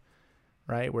transfer,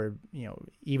 right? Where,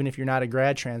 even if you're not a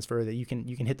grad transfer, that you can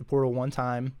hit the portal one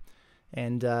time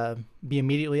and be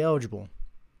immediately eligible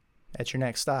at your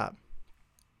next stop.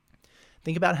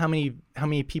 Think about how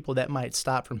many people that might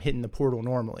stop from hitting the portal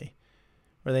normally,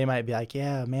 where they might be like,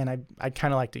 yeah, man, I'd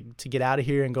kind of like to get out of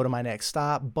here and go to my next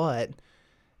stop, but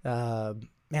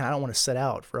man, I don't want to sit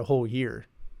out for a whole year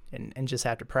and just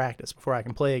have to practice before I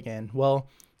can play again. Well,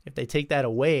 if they take that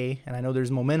away, and I know there's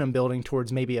momentum building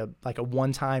towards maybe a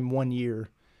one-time, 1 year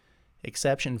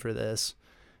exception for this,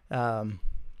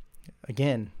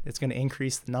 again, it's going to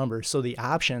increase the numbers. So the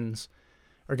options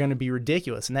are going to be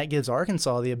ridiculous. And that gives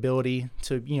Arkansas the ability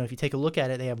to, if you take a look at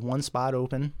it, they have one spot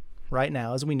open right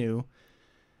now, as we knew.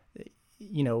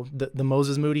 The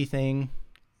Moses Moody thing,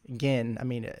 again, I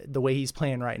mean, the way he's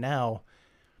playing right now,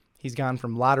 he's gone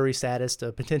from lottery status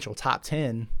to potential top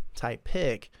 10 type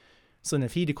pick. So then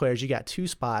if he declares, you got two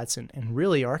spots, and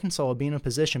really Arkansas will be in a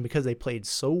position, because they played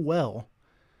so well,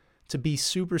 to be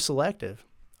super selective,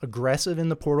 aggressive in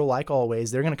the portal like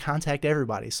always. They're going to contact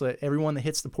everybody. So everyone that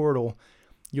hits the portal,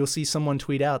 you'll see someone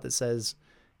tweet out that says,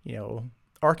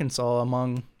 Arkansas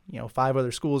among, 5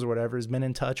 other schools or whatever has been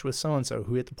in touch with so-and-so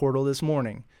who hit the portal this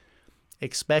morning.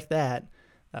 Expect that,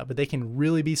 but they can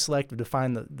really be selective to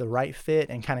find the right fit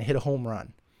and kind of hit a home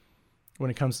run when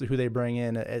it comes to who they bring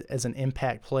in as an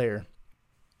impact player.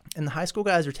 And the high school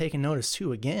guys are taking notice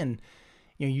too. Again,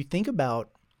 you think about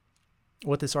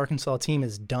what this Arkansas team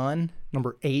has done,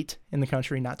 number 8 in the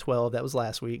country, not 12, that was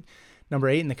last week, number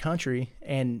 8 in the country,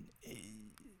 and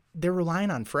they're relying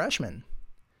on freshmen.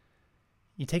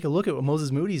 You take a look at what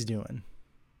Moses Moody's doing,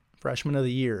 freshman of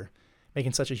the year,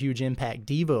 making such a huge impact.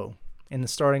 Devo in the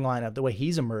starting lineup, the way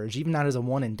he's emerged, even not as a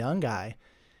one-and-done guy,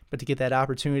 but to get that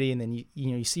opportunity, and then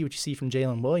you see what you see from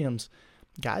Jalen Williams.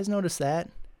 Guys notice that,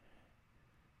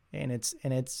 and it's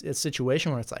a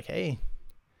situation where it's like, hey,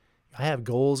 I have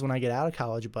goals when I get out of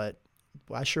college, but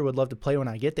I sure would love to play when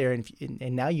I get there.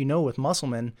 And now with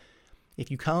Musselman,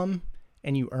 if you come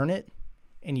and you earn it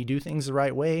and you do things the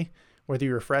right way, whether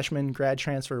you're a freshman, grad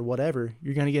transfer, whatever,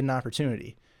 you're going to get an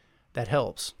opportunity. That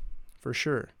helps, for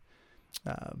sure.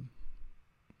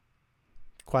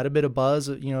 Quite a bit of buzz,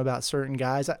 about certain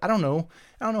guys. I don't know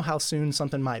how soon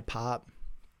something might pop.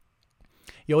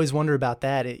 You always wonder about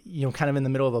that. Kind of in the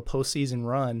middle of a postseason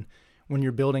run, when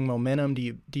you're building momentum,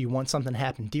 do you want something to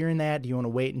happen during that? Do you want to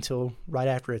wait until right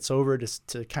after it's over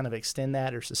to kind of extend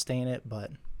that or sustain it?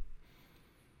 But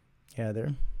yeah,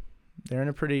 they're in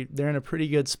a pretty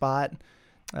good spot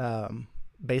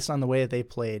based on the way that they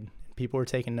played. People are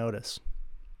taking notice.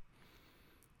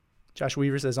 Josh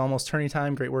Weaver says, almost tourney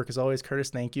time. Great work as always, Curtis.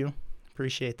 Thank you.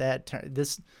 Appreciate that.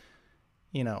 This,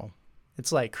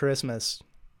 it's like Christmas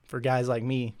for guys like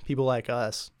me, people like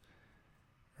us,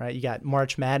 right? You got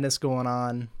March Madness going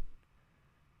on.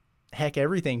 Heck,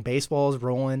 everything. Baseball's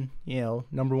rolling,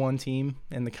 number 1 team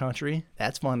in the country.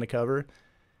 That's fun to cover.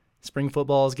 Spring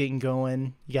football is getting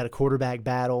going. You got a quarterback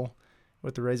battle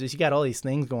with the Razors. You got all these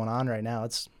things going on right now.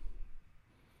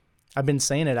 I've been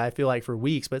saying it, I feel like, for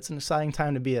weeks, but it's an exciting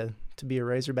time to be a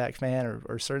Razorback fan,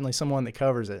 or certainly someone that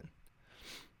covers it.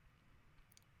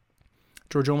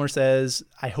 George Ulmer says,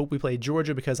 I hope we play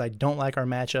Georgia because I don't like our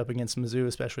matchup against Mizzou,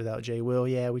 especially without Jay Will.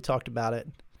 Yeah, we talked about it.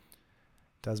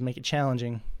 Does make it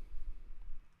challenging.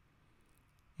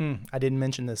 I didn't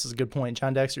mention this. This is a good point.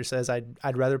 John Dexter says,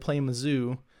 I'd rather play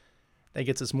Mizzou. That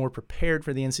gets us more prepared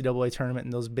for the NCAA tournament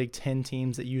and those Big Ten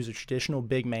teams that use a traditional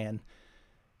big man.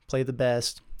 Play the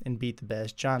best and beat the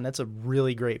best. John, that's a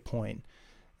really great point.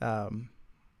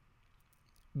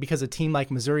 Because a team like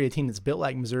Missouri, a team that's built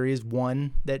like Missouri, is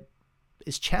one that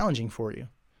is challenging for you,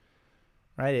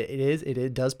 right?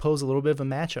 It does pose a little bit of a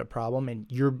matchup problem, and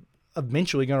you're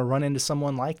eventually going to run into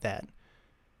someone like that.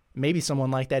 Maybe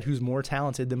someone like that who's more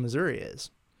talented than Missouri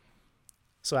is.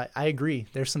 So I agree.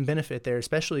 There's some benefit there,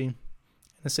 especially in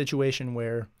a situation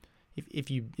where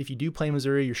if you do play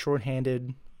Missouri, you're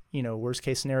shorthanded, worst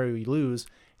case scenario, you lose,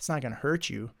 it's not going to hurt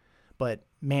you. But,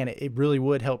 man, it really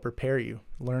would help prepare you.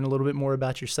 Learn a little bit more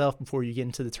about yourself before you get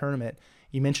into the tournament.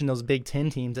 You mentioned those Big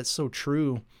Ten teams. That's so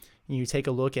true. You take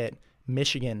a look at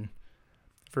Michigan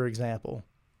for example.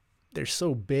 They're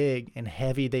so big and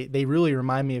heavy. They really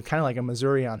remind me of kind of like a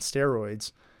Missouri on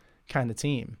steroids kind of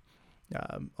team.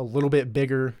 A little bit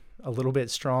bigger, a little bit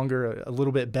stronger, a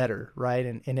little bit better, right,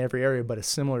 in every area, but a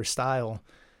similar style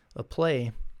of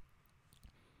play.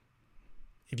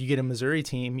 If you get a Missouri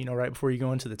team, right before you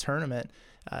go into the tournament,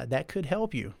 that could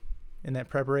help you in that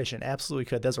preparation. Absolutely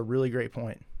could. That's a really great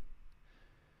point.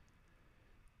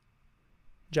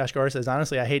 Josh Garr says,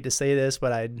 honestly, I hate to say this,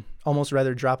 but I'd almost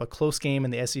rather drop a close game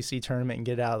in the SEC tournament and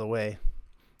get it out of the way.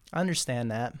 I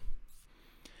understand that.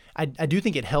 I do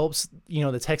think it helps,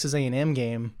 the Texas A&M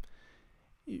game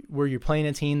where you're playing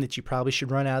a team that you probably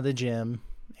should run out of the gym,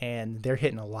 and they're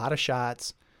hitting a lot of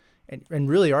shots. And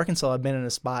really, Arkansas have been in a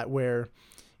spot where,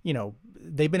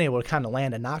 they've been able to kind of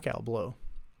land a knockout blow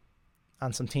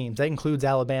on some teams. That includes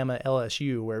Alabama,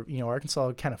 LSU, where,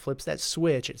 Arkansas kind of flips that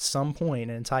switch at some point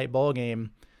in a tight ball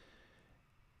game,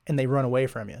 and they run away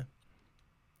from you.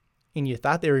 And you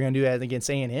thought they were going to do that against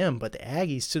A&M, but the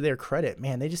Aggies, to their credit,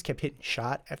 man, they just kept hitting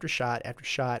shot after shot after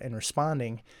shot and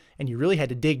responding. And you really had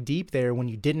to dig deep there when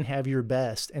you didn't have your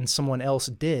best and someone else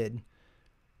did,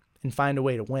 and find a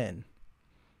way to win.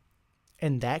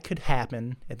 And that could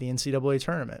happen at the NCAA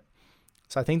tournament.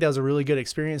 So I think that was a really good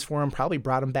experience for them. Probably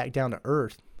brought them back down to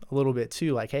earth a little bit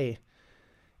too. Like, hey,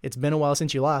 it's been a while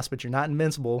since you lost, but you're not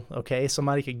invincible, okay?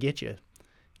 Somebody could get you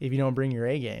if you don't bring your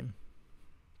A game.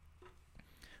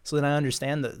 So then I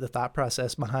understand the thought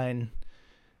process behind,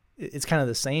 it's kind of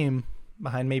the same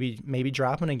behind maybe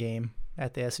dropping a game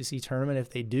at the SEC tournament. If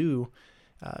they do,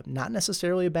 not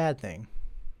necessarily a bad thing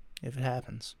if it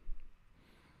happens.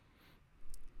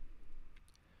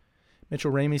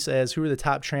 Mitchell Ramey says, who are the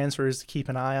top transfers to keep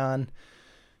an eye on?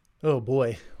 Oh,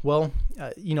 boy. Well,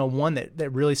 one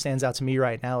that really stands out to me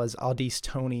right now is Au'Diese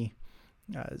Toney,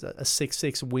 a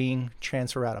 6'6" wing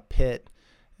transfer out of Pitt.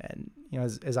 And,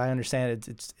 as I understand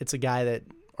it, it's a guy that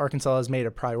Arkansas has made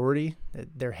a priority.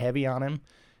 They're heavy on him.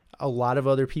 A lot of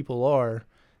other people are.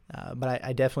 But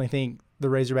I definitely think the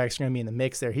Razorbacks are going to be in the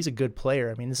mix there. He's a good player.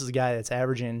 I mean, this is a guy that's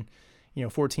averaging,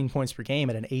 14 points per game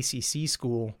at an ACC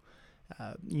school.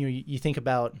 You think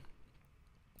about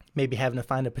maybe having to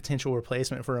find a potential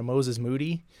replacement for a Moses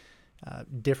Moody.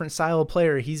 Different style of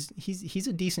player. He's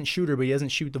a decent shooter, but he doesn't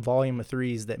shoot the volume of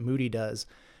threes that Moody does.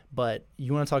 But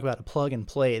you want to talk about a plug and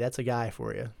play, that's a guy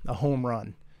for you. A home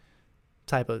run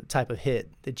type of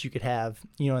hit that you could have,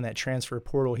 in that transfer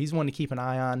portal. He's one to keep an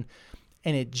eye on,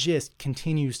 and it just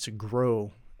continues to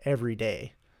grow every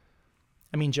day.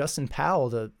 I mean, Justin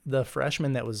Powell, the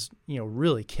freshman that was,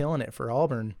 really killing it for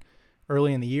Auburn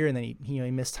early in the year, and then he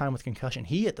missed time with concussion.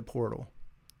 He hit the portal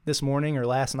this morning or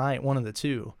last night, one of the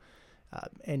two.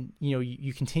 And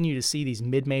you continue to see these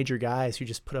mid-major guys who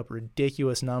just put up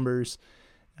ridiculous numbers.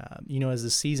 As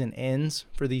the season ends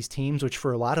for these teams, which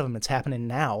for a lot of them it's happening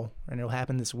now, and it'll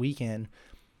happen this weekend,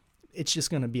 it's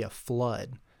just going to be a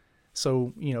flood.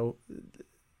 So,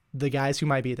 the guys who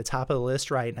might be at the top of the list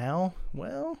right now,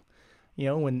 well,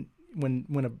 when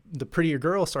the prettier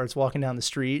girl starts walking down the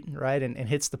street, right, and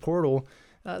hits the portal,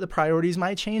 the priorities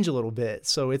might change a little bit.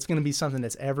 So it's going to be something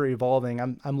that's ever evolving.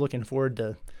 I'm looking forward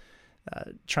to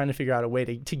trying to figure out a way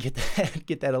to get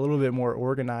that a little bit more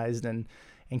organized and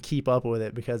keep up with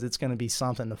it, because it's going to be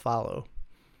something to follow.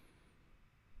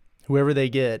 Whoever they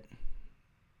get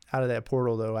out of that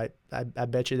portal, though, I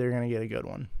bet you they're going to get a good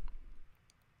one.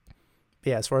 But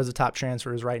yeah, as far as the top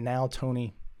transfers right now,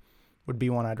 Toney would be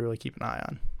one I'd really keep an eye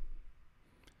on.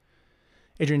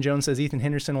 Adrian Jones says Ethan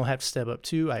Henderson will have to step up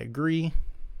too. I agree.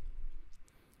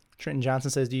 Trenton Johnson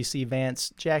says, do you see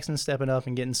Vance Jackson stepping up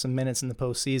and getting some minutes in the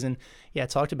postseason? Yeah, I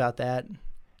talked about that.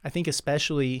 I think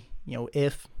especially,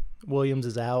 if Williams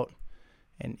is out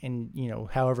and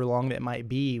however long that might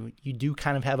be, you do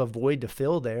kind of have a void to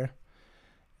fill there.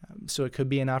 So it could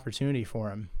be an opportunity for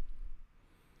him.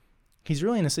 He's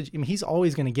really he's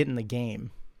always going to get in the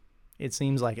game, it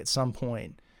seems like, at some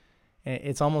point. And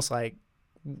it's almost like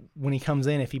when he comes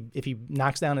in, if he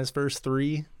knocks down his first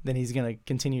three, then he's going to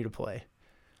continue to play.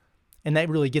 And that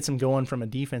really gets him going from a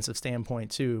defensive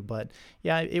standpoint too. But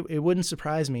yeah, it wouldn't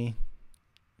surprise me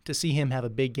to see him have a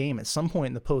big game at some point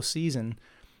in the postseason,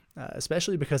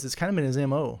 especially because it's kind of been his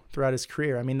MO throughout his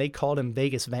career. I mean, they called him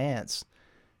Vegas Vance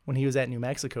when he was at New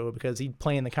Mexico because he'd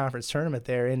play in the conference tournament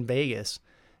there in Vegas,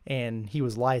 and he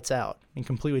was lights out and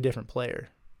completely different player.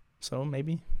 So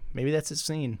maybe that's his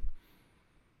scene.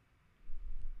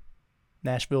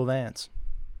 Nashville Vance.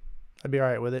 I'd be all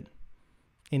right with it.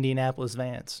 Indianapolis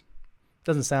Vance.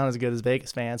 Doesn't sound as good as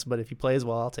Vegas Vance, but if he plays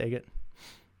well, I'll take it.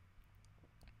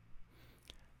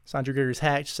 Sandra Giggers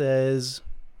Hatch says,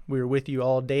 we were with you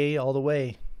all day, all the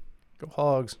way. Go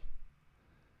Hogs.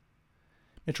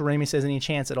 Mitchell Ramey says, any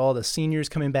chance at all the seniors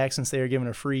coming back since they are given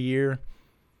a free year?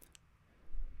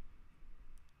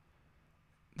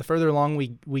 The further along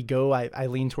we go, I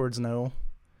lean towards no.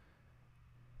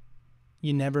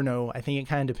 You never know. I think it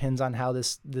kind of depends on how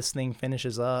this thing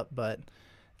finishes up, but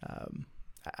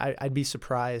I'd be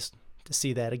surprised to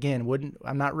see that. Again,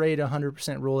 I'm not ready to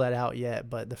 100% rule that out yet,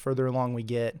 but the further along we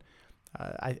get,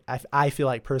 I feel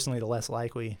like personally the less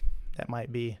likely that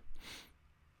might be.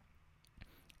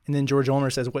 And then George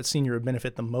Ulmer says, what senior would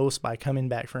benefit the most by coming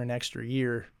back for an extra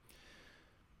year?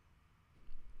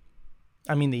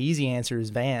 I mean, the easy answer is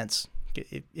Vance,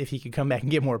 if he could come back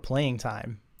and get more playing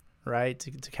time, right,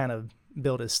 to kind of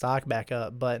build his stock back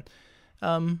up. But,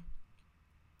 I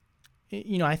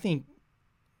think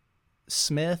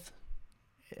Smith,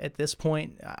 at this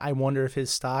point, I wonder if his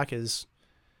stock is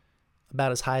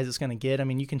about as high as it's going to get. I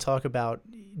mean, you can talk about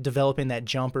developing that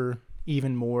jumper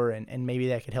even more, and maybe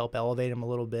that could help elevate him a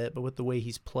little bit. But with the way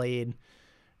he's played,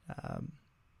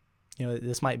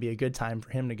 this might be a good time for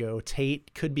him to go.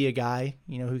 Tate could be a guy,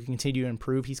 who can continue to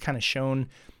improve. He's kind of shown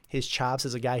his chops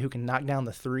as a guy who can knock down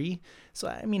the three. So,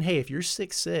 I mean, hey, if you're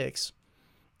 6'6",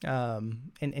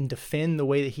 and defend the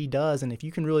way that he does, and if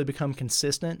you can really become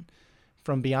consistent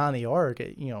from beyond the arc,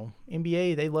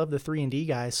 NBA, they love the 3-and-D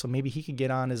guys, so maybe he could get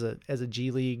on as a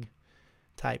G League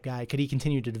type guy. Could he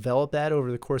continue to develop that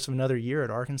over the course of another year at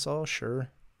Arkansas? Sure.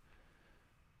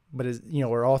 But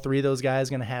are all three of those guys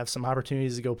going to have some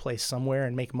opportunities to go play somewhere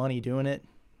and make money doing it?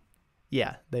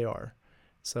 Yeah, they are.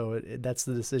 So that's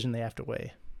the decision they have to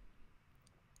weigh.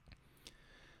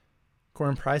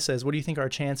 Corin Price says, what do you think our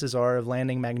chances are of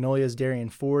landing Magnolia's Darian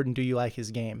Ford, and do you like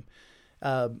his game?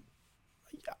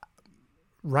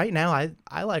 Right now,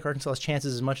 I like Arkansas's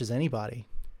chances as much as anybody,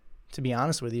 to be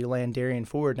honest with you, to land Darian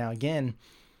Ford. Now, again,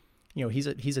 he's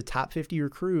a top 50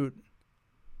 recruit,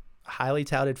 highly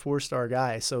touted 4-star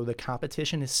guy, so the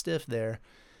competition is stiff there.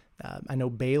 I know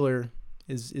Baylor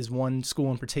is one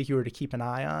school in particular to keep an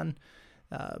eye on,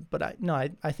 but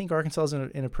I think Arkansas is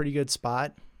in a pretty good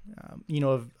spot.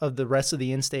 Of the rest of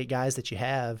the in-state guys that you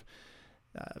have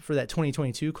for that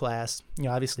 2022 class,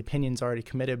 obviously Pinion's already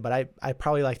committed, but I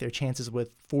probably like their chances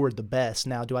with Ford the best.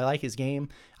 Now, do I like his game?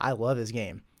 I love his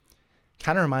game.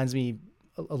 Kind of reminds me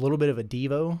a little bit of a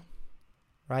Devo,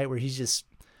 right, where he's just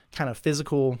kind of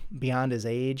physical beyond his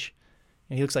age,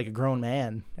 and he looks like a grown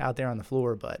man out there on the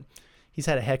floor, but he's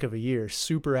had a heck of a year.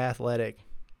 Super athletic,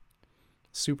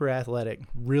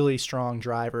 really strong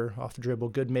driver off the dribble,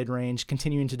 good mid-range,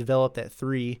 continuing to develop that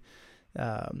three.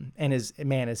 And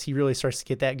as he really starts to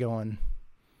get that going,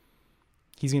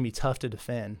 he's going to be tough to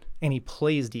defend. And he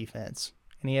plays defense,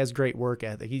 and he has great work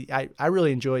ethic. I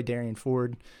really enjoyed Darian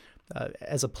Ford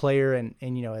as a player, and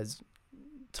as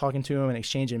talking to him and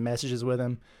exchanging messages with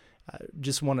him.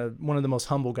 Just one of the most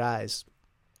humble guys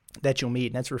that you'll meet,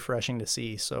 and that's refreshing to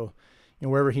see. So,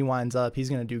 wherever he winds up, he's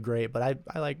going to do great. But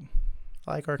I like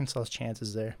Arkansas's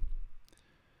chances there.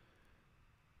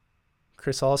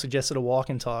 Chris Hall suggested a walk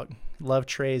and talk. Love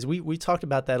Trey's. We talked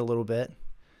about that a little bit.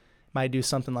 Might do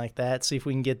something like that. See if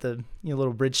we can get the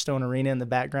little Bridgestone Arena in the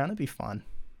background. It'd be fun.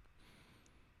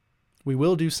 We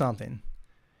will do something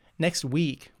next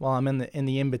week while I'm in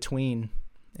the in between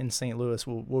in St. Louis.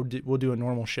 We'll do a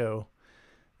normal show.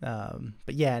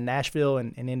 But yeah, Nashville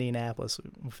and Indianapolis,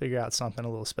 we'll figure out something a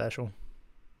little special.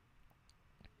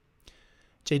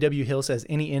 J.W. Hill says,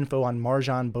 any info on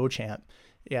Marjon Beauchamp?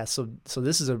 Yeah, so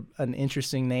this is an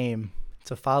interesting name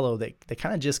to follow. They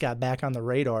kind of just got back on the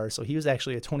radar. So he was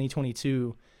actually a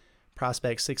 2022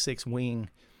 prospect, 6'6" wing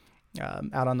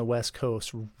out on the West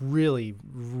Coast. Really,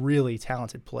 really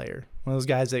talented player. One of those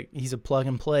guys that he's a plug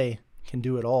and play, can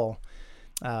do it all.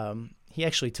 He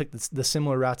actually took the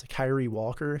similar route to Kyrie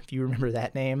Walker, if you remember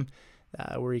that name,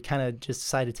 where he kind of just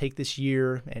decided to take this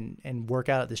year and work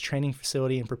out at this training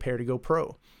facility and prepare to go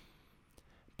pro.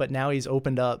 But now he's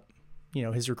opened up,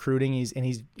 his recruiting. He's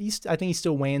I think he's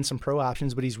still weighing some pro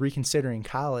options, but he's reconsidering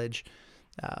college.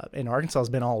 And Arkansas has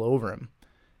been all over him,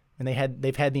 and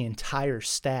they've had the entire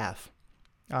staff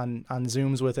on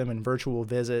Zooms with him and virtual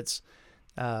visits.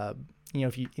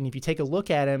 If you take a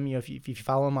look at him, if you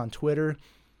follow him on Twitter,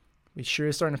 he sure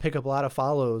is starting to pick up a lot of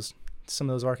follows. Some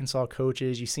of those Arkansas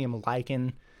coaches, you see him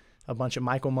liking a bunch of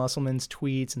Michael Musselman's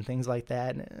tweets and things like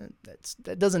that. And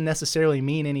that doesn't necessarily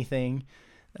mean anything,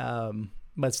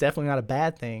 but it's definitely not a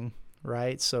bad thing,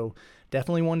 right? So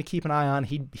definitely one to keep an eye on.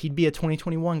 He'd be a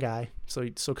 2021 guy,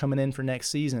 so coming in for next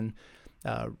season.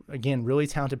 Again, really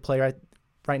talented player.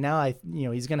 Right now,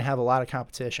 he's going to have a lot of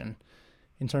competition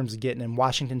in terms of getting him.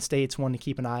 Washington State's one to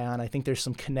keep an eye on. I think there's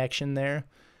some connection there.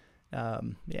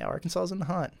 Arkansas's in the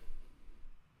hunt.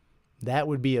 That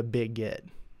would be a big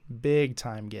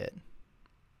time get.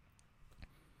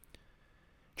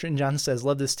 Trenton Johnson says,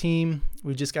 love this team.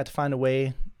 We've just got to find a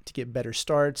way to get better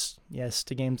starts. Yes,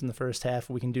 to games in the first half. If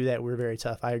we can do that, we're very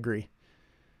tough. I agree.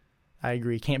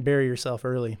 Can't bury yourself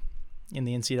early in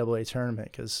the NCAA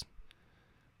tournament because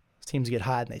teams get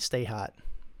hot and they stay hot.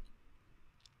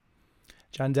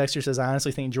 John Dexter says, I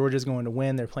honestly think Georgia's going to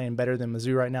win. They're playing better than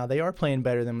Mizzou right now. They are playing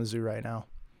better than Mizzou right now.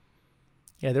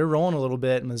 Yeah, they're rolling a little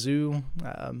bit. Mizzou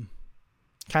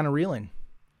kind of reeling.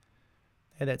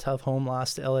 They had that tough home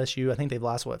loss to LSU. I think they've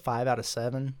lost, 5 out of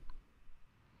 7?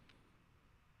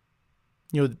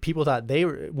 People thought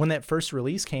when that first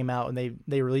release came out and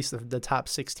they released the top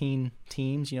 16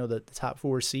 teams, the top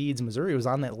 4 seeds, Missouri was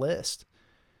on that list.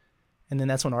 And then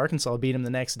that's when Arkansas beat them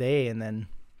the next day, and then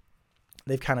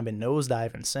they've kind of been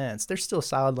nosediving since. They're still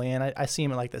solidly in. I see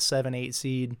them at like the 7-8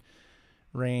 seed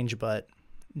range, but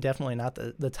definitely not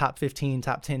the top 15,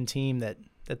 top 10 team that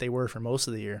they were for most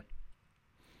of the year.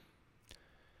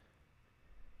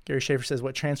 Gary Schaefer says,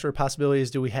 what transfer possibilities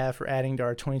do we have for adding to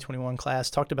our 2021 class?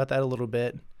 Talked about that a little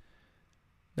bit.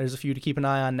 There's a few to keep an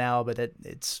eye on now, but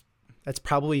that's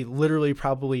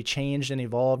probably changed and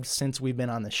evolved since we've been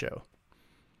on the show.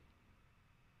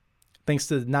 Thanks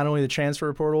to not only the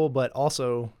transfer portal, but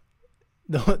also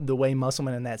the way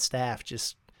Musselman and that staff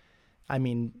as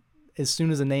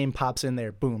soon as a name pops in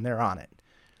there, boom, they're on it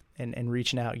and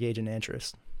reaching out, gauging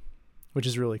interest, which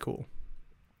is really cool.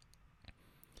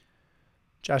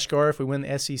 Josh Garr, if we win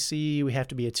the SEC, we have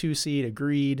to be a 2 seed.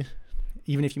 Agreed.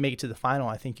 Even if you make it to the final,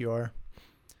 I think you are.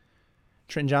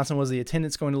 Trenton Johnson, was the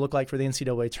attendance going to look like for the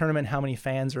NCAA tournament? How many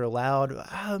fans are allowed?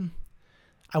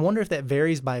 I wonder if that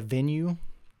varies by venue,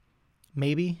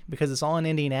 maybe, because it's all in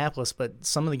Indianapolis, but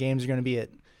some of the games are going to be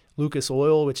at Lucas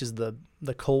Oil, which is the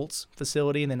Colts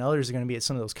facility, and then others are going to be at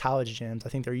some of those college gyms. I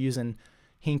think they're using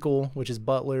Hinkle, which is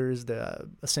Butler's, the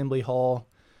Assembly Hall,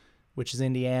 which is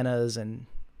Indiana's, and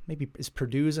maybe is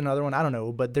Purdue's another one. I don't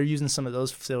know, but they're using some of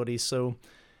those facilities. So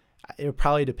it'll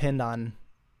probably depend on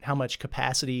how much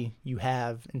capacity you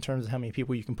have in terms of how many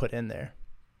people you can put in there.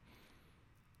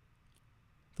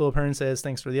 Philip Hearn says,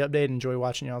 thanks for the update. Enjoy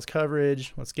watching y'all's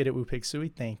coverage. Let's get it, Woo Pig Suey.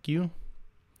 Thank you.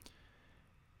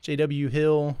 J.W.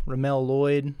 Hill, Ramel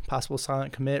Lloyd, possible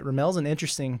silent commit. Ramel's an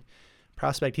interesting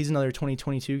prospect. He's another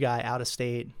 2022 guy out of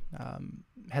state.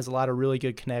 Has a lot of really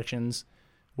good connections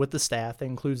with the staff. That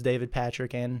includes David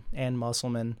Patrick and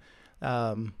Musselman.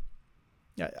 I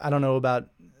don't know about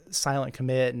silent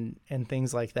commit and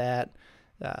things like that.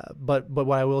 But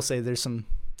what I will say, there's some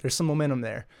momentum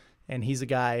there. And he's a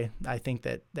guy, I think,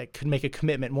 that could make a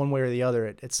commitment one way or the other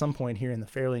at some point here in the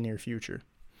fairly near future.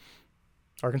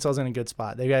 Arkansas's in a good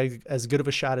spot. They got as good of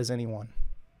a shot as anyone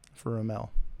for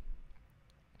Ramel.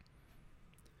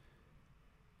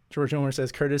 George Homer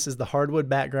says, Curtis, is the hardwood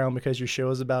background because your show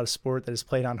is about a sport that is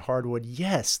played on hardwood?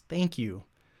 Yes, thank you.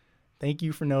 Thank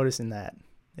you for noticing that.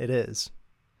 It is.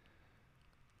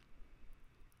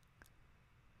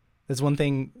 That's one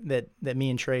thing that me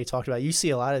and Trey talked about. You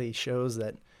see a lot of these shows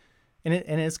that, and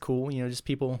it's cool, just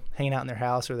people hanging out in their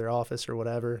house or their office or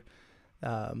whatever.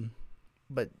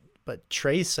 But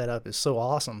Trey's setup is so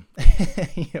awesome,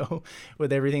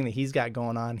 with everything that he's got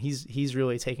going on. He's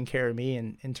really taking care of me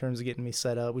in terms of getting me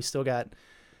set up. We still got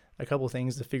a couple of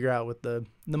things to figure out with the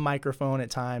microphone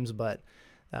at times, but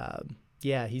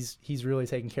yeah, he's really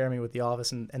taking care of me with the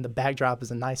office, and the backdrop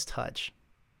is a nice touch,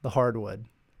 the hardwood.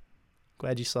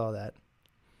 Glad you saw that.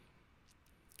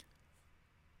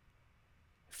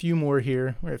 Few more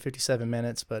here. We're at 57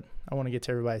 minutes, but I want to get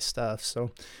to everybody's stuff. So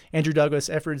Andrew Douglas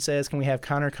Efford says, can we have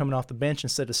Connor coming off the bench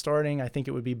instead of starting? I think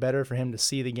it would be better for him to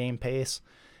see the game pace.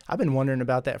 I've been wondering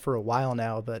about that for a while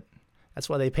now, but that's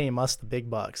why they pay him the big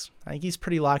bucks. I think he's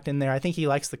pretty locked in there. I think he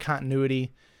likes the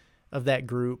continuity of that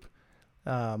group.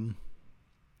 Maybe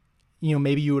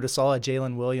you would have saw a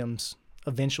Jalen Williams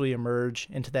eventually emerge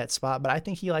into that spot, but I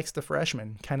think he likes the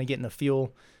freshman, kind of getting a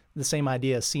feel, the same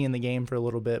idea, seeing the game for a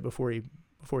little bit before he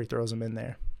throws him in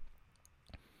there.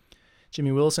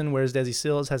 Jimmy Wilson, where's Desi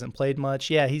Sills? Hasn't played much.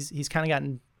 Yeah, he's kind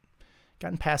of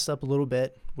gotten passed up a little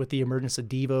bit with the emergence of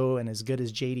Devo, and as good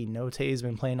as JD Note has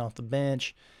been playing off the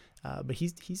bench. But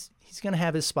he's going to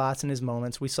have his spots and his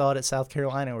moments. We saw it at South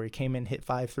Carolina where he came in and hit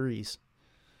 5 threes.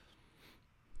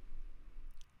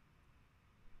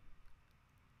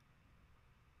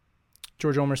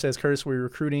 George Ulmer says, Curtis, we're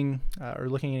recruiting or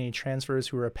looking at any transfers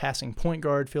who are a passing point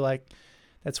guard. Feel like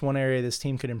that's one area this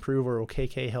team could improve, or will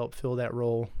KK help fill that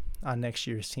role on next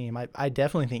year's team? I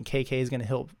definitely think KK is going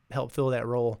to help fill that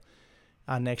role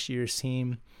on next year's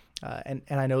team. And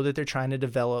I know that they're trying to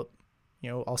develop,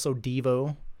 also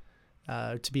Devo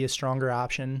to be a stronger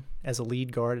option as a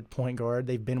lead guard at point guard.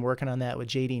 They've been working on that with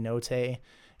JD Note.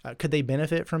 Could they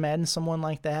benefit from adding someone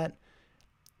like that?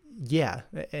 Yeah,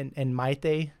 and might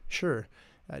they? Sure.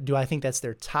 Do I think that's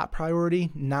their top priority?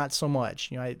 Not so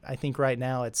much. I think right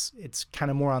now it's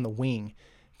kind of more on the wing,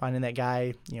 finding that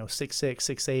guy, 6'6",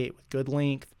 6'8", with good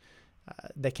length,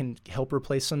 that can help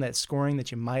replace some of that scoring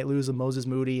that you might lose with Moses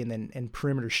Moody, and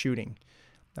perimeter shooting.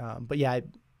 But yeah,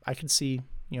 I could see,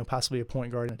 possibly a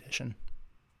point guard addition.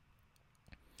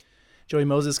 Joey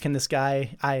Moses, can this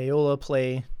guy Iola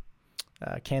play?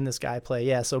 Can this guy play?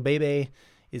 Yeah, so Bebe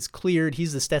is cleared.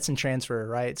 He's the Stetson transfer,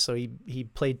 right? So he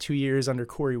played 2 years under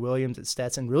Corey Williams at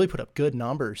Stetson, really put up good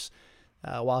numbers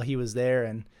while he was there.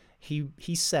 And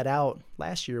he set out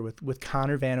last year with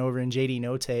Connor Vanover and JD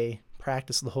Notae,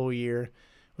 practiced the whole year.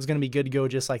 Was going to be good to go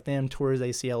just like them, tore his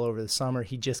ACL over the summer.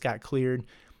 He just got cleared.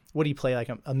 What did he play, like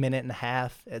a minute and a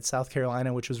half at South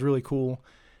Carolina, which was really cool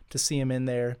to see him in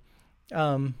there.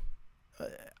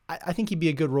 I think he'd be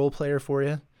a good role player for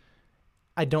you.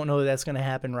 I don't know that that's going to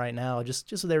happen right now.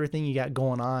 Just with everything you got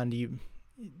going on,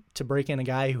 to break in a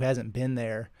guy who hasn't been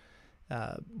there,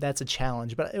 that's a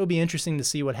challenge. But it'll be interesting to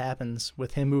see what happens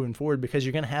with him moving forward, because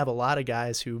you're going to have a lot of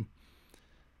guys who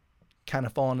kind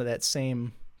of fall into that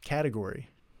same category,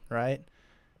 right?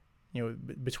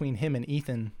 Between him and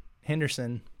Ethan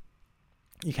Henderson,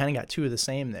 you kind of got two of the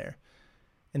same there.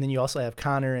 And then you also have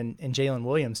Connor and Jalen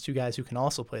Williams, two guys who can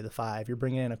also play the 5. You're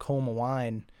bringing in a Cole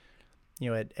Mawine,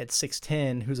 at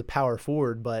 6'10", who's a power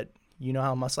forward, but you know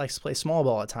how much likes to play small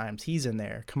ball at times. He's in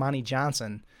there. Kamani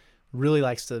Johnson really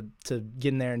likes to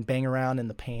get in there and bang around in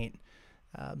the paint.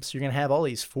 So you're going to have all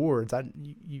these forwards.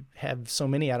 You have so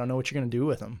many, I don't know what you're going to do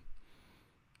with them.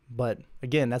 But,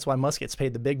 again, that's why Musk gets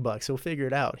paid the big bucks. He'll figure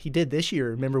it out. He did this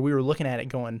year. Remember, we were looking at it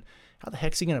going, how the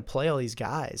heck's he going to play all these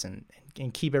guys and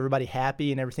keep everybody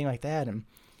happy and everything like that? And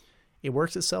it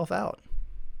works itself out.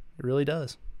 It really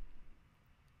does.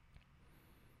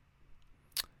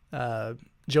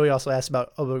 Joey also asked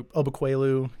about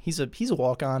Obukwelu. He's a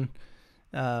walk-on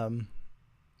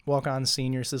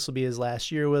senior, so this will be his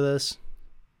last year with us.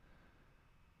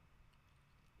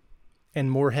 And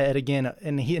Moorhead again,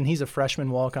 and he's a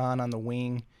freshman walk-on the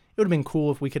wing. It would have been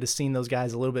cool if we could have seen those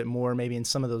guys a little bit more, maybe in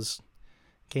some of those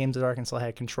games that Arkansas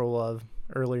had control of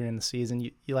earlier in the season.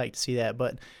 You like to see that,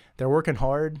 but they're working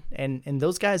hard, and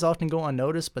those guys often go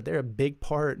unnoticed, but they're a big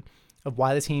part of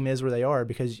why the team is where they are,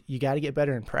 because you got to get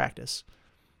better in practice.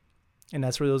 And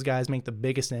that's where those guys make the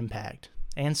biggest impact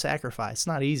and sacrifice. It's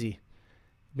not easy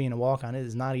being a walk-on. It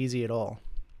is not easy at all.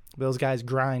 But those guys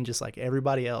grind just like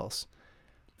everybody else.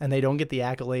 And they don't get the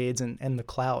accolades and the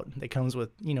clout that comes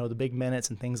with, the big minutes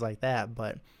and things like that.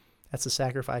 But that's the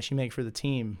sacrifice you make for the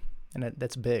team, and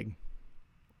that's big.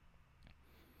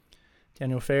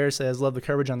 Daniel Fair says, love the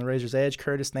coverage on the Razor's Edge.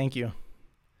 Curtis, thank you.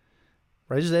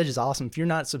 Razor's Edge is awesome. If you're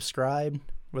not subscribed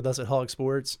with us at Hog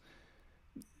Sports,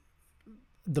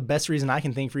 the best reason I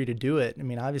can think for you to do it, I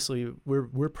mean, obviously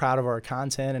we're proud of our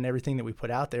content and everything that we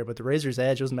put out there, but the Razor's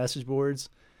Edge, those message boards,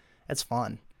 that's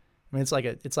fun. I mean, it's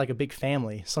like a big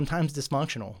family. Sometimes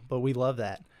dysfunctional, but we love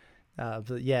that.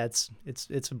 But yeah, it's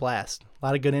a blast. A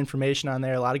lot of good information on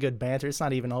there. A lot of good banter. It's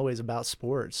not even always about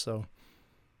sports, so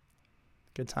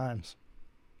good times.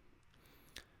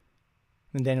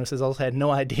 And Daniel says, also had no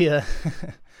idea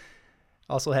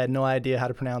how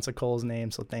to pronounce a Cole's name,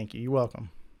 so thank you. You're welcome.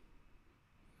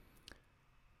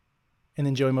 And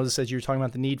then Joey Moses says, you were talking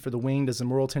about the need for the wing. Does the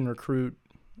Morrilton recruit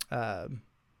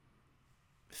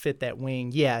fit that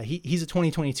wing? Yeah, he's a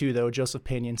 2022, though, Joseph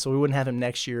Pinion, so we wouldn't have him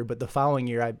next year, but the following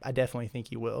year, I definitely think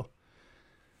he will.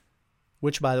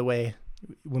 Which, by the way,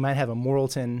 we might have a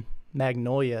Morrilton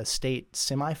Magnolia State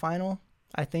semifinal,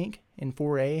 I think, in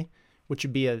 4A, which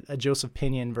would be a Joseph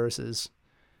Pinion versus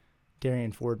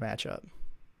Darian Ford matchup.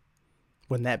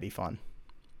 Wouldn't that be fun?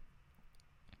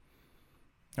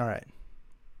 All right.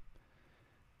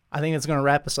 I think that's going to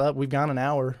wrap us up. We've gone an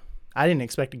hour. I didn't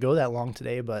expect to go that long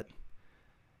today, but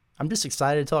I'm just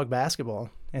excited to talk basketball.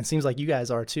 And it seems like you guys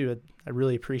are too. I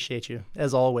really appreciate you,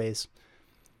 as always,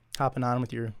 hopping on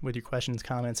with your questions,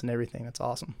 comments, and everything. That's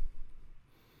awesome.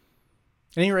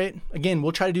 At any rate, again,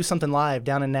 we'll try to do something live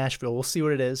down in Nashville. We'll see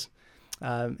what it is.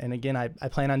 And again, I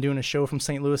plan on doing a show from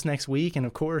St. Louis next week. And,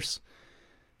 of course,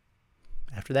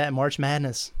 after that, March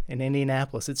Madness in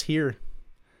Indianapolis. It's here.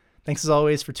 Thanks, as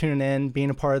always, for tuning in,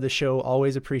 being a part of the show.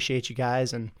 Always appreciate you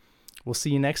guys. And we'll see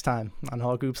you next time on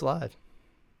Hog Hoops Live.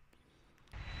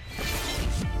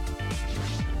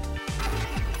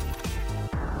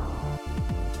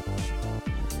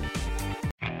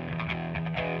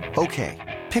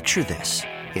 Okay, picture this.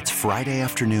 It's Friday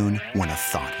afternoon when a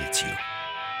thought hits you.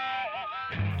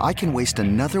 I can waste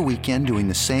another weekend doing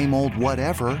the same old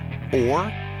whatever, or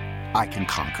I can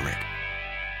conquer it.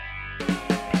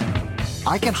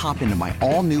 I can hop into my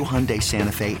all-new Hyundai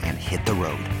Santa Fe and hit the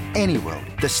road. Any road.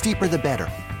 The steeper, the better.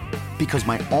 Because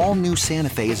my all-new Santa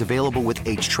Fe is available with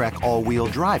H-Track all-wheel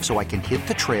drive, so I can hit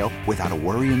the trail without a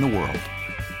worry in the world.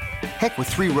 Heck, with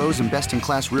 3 rows and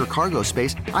best-in-class rear cargo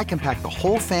space, I can pack the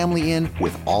whole family in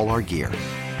with all our gear.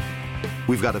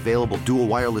 We've got available dual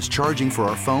wireless charging for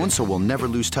our phones, so we'll never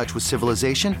lose touch with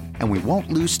civilization, and we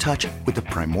won't lose touch with the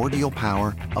primordial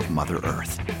power of Mother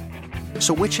Earth.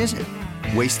 So which is it?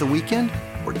 Waste the weekend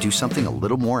or do something a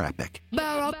little more epic?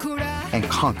 And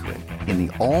conquer it in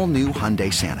the all-new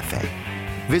Hyundai Santa Fe.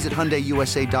 Visit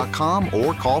HyundaiUSA.com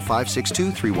or call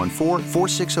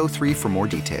 562-314-4603 for more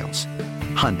details.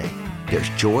 Hyundai, there's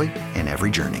joy in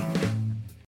every journey.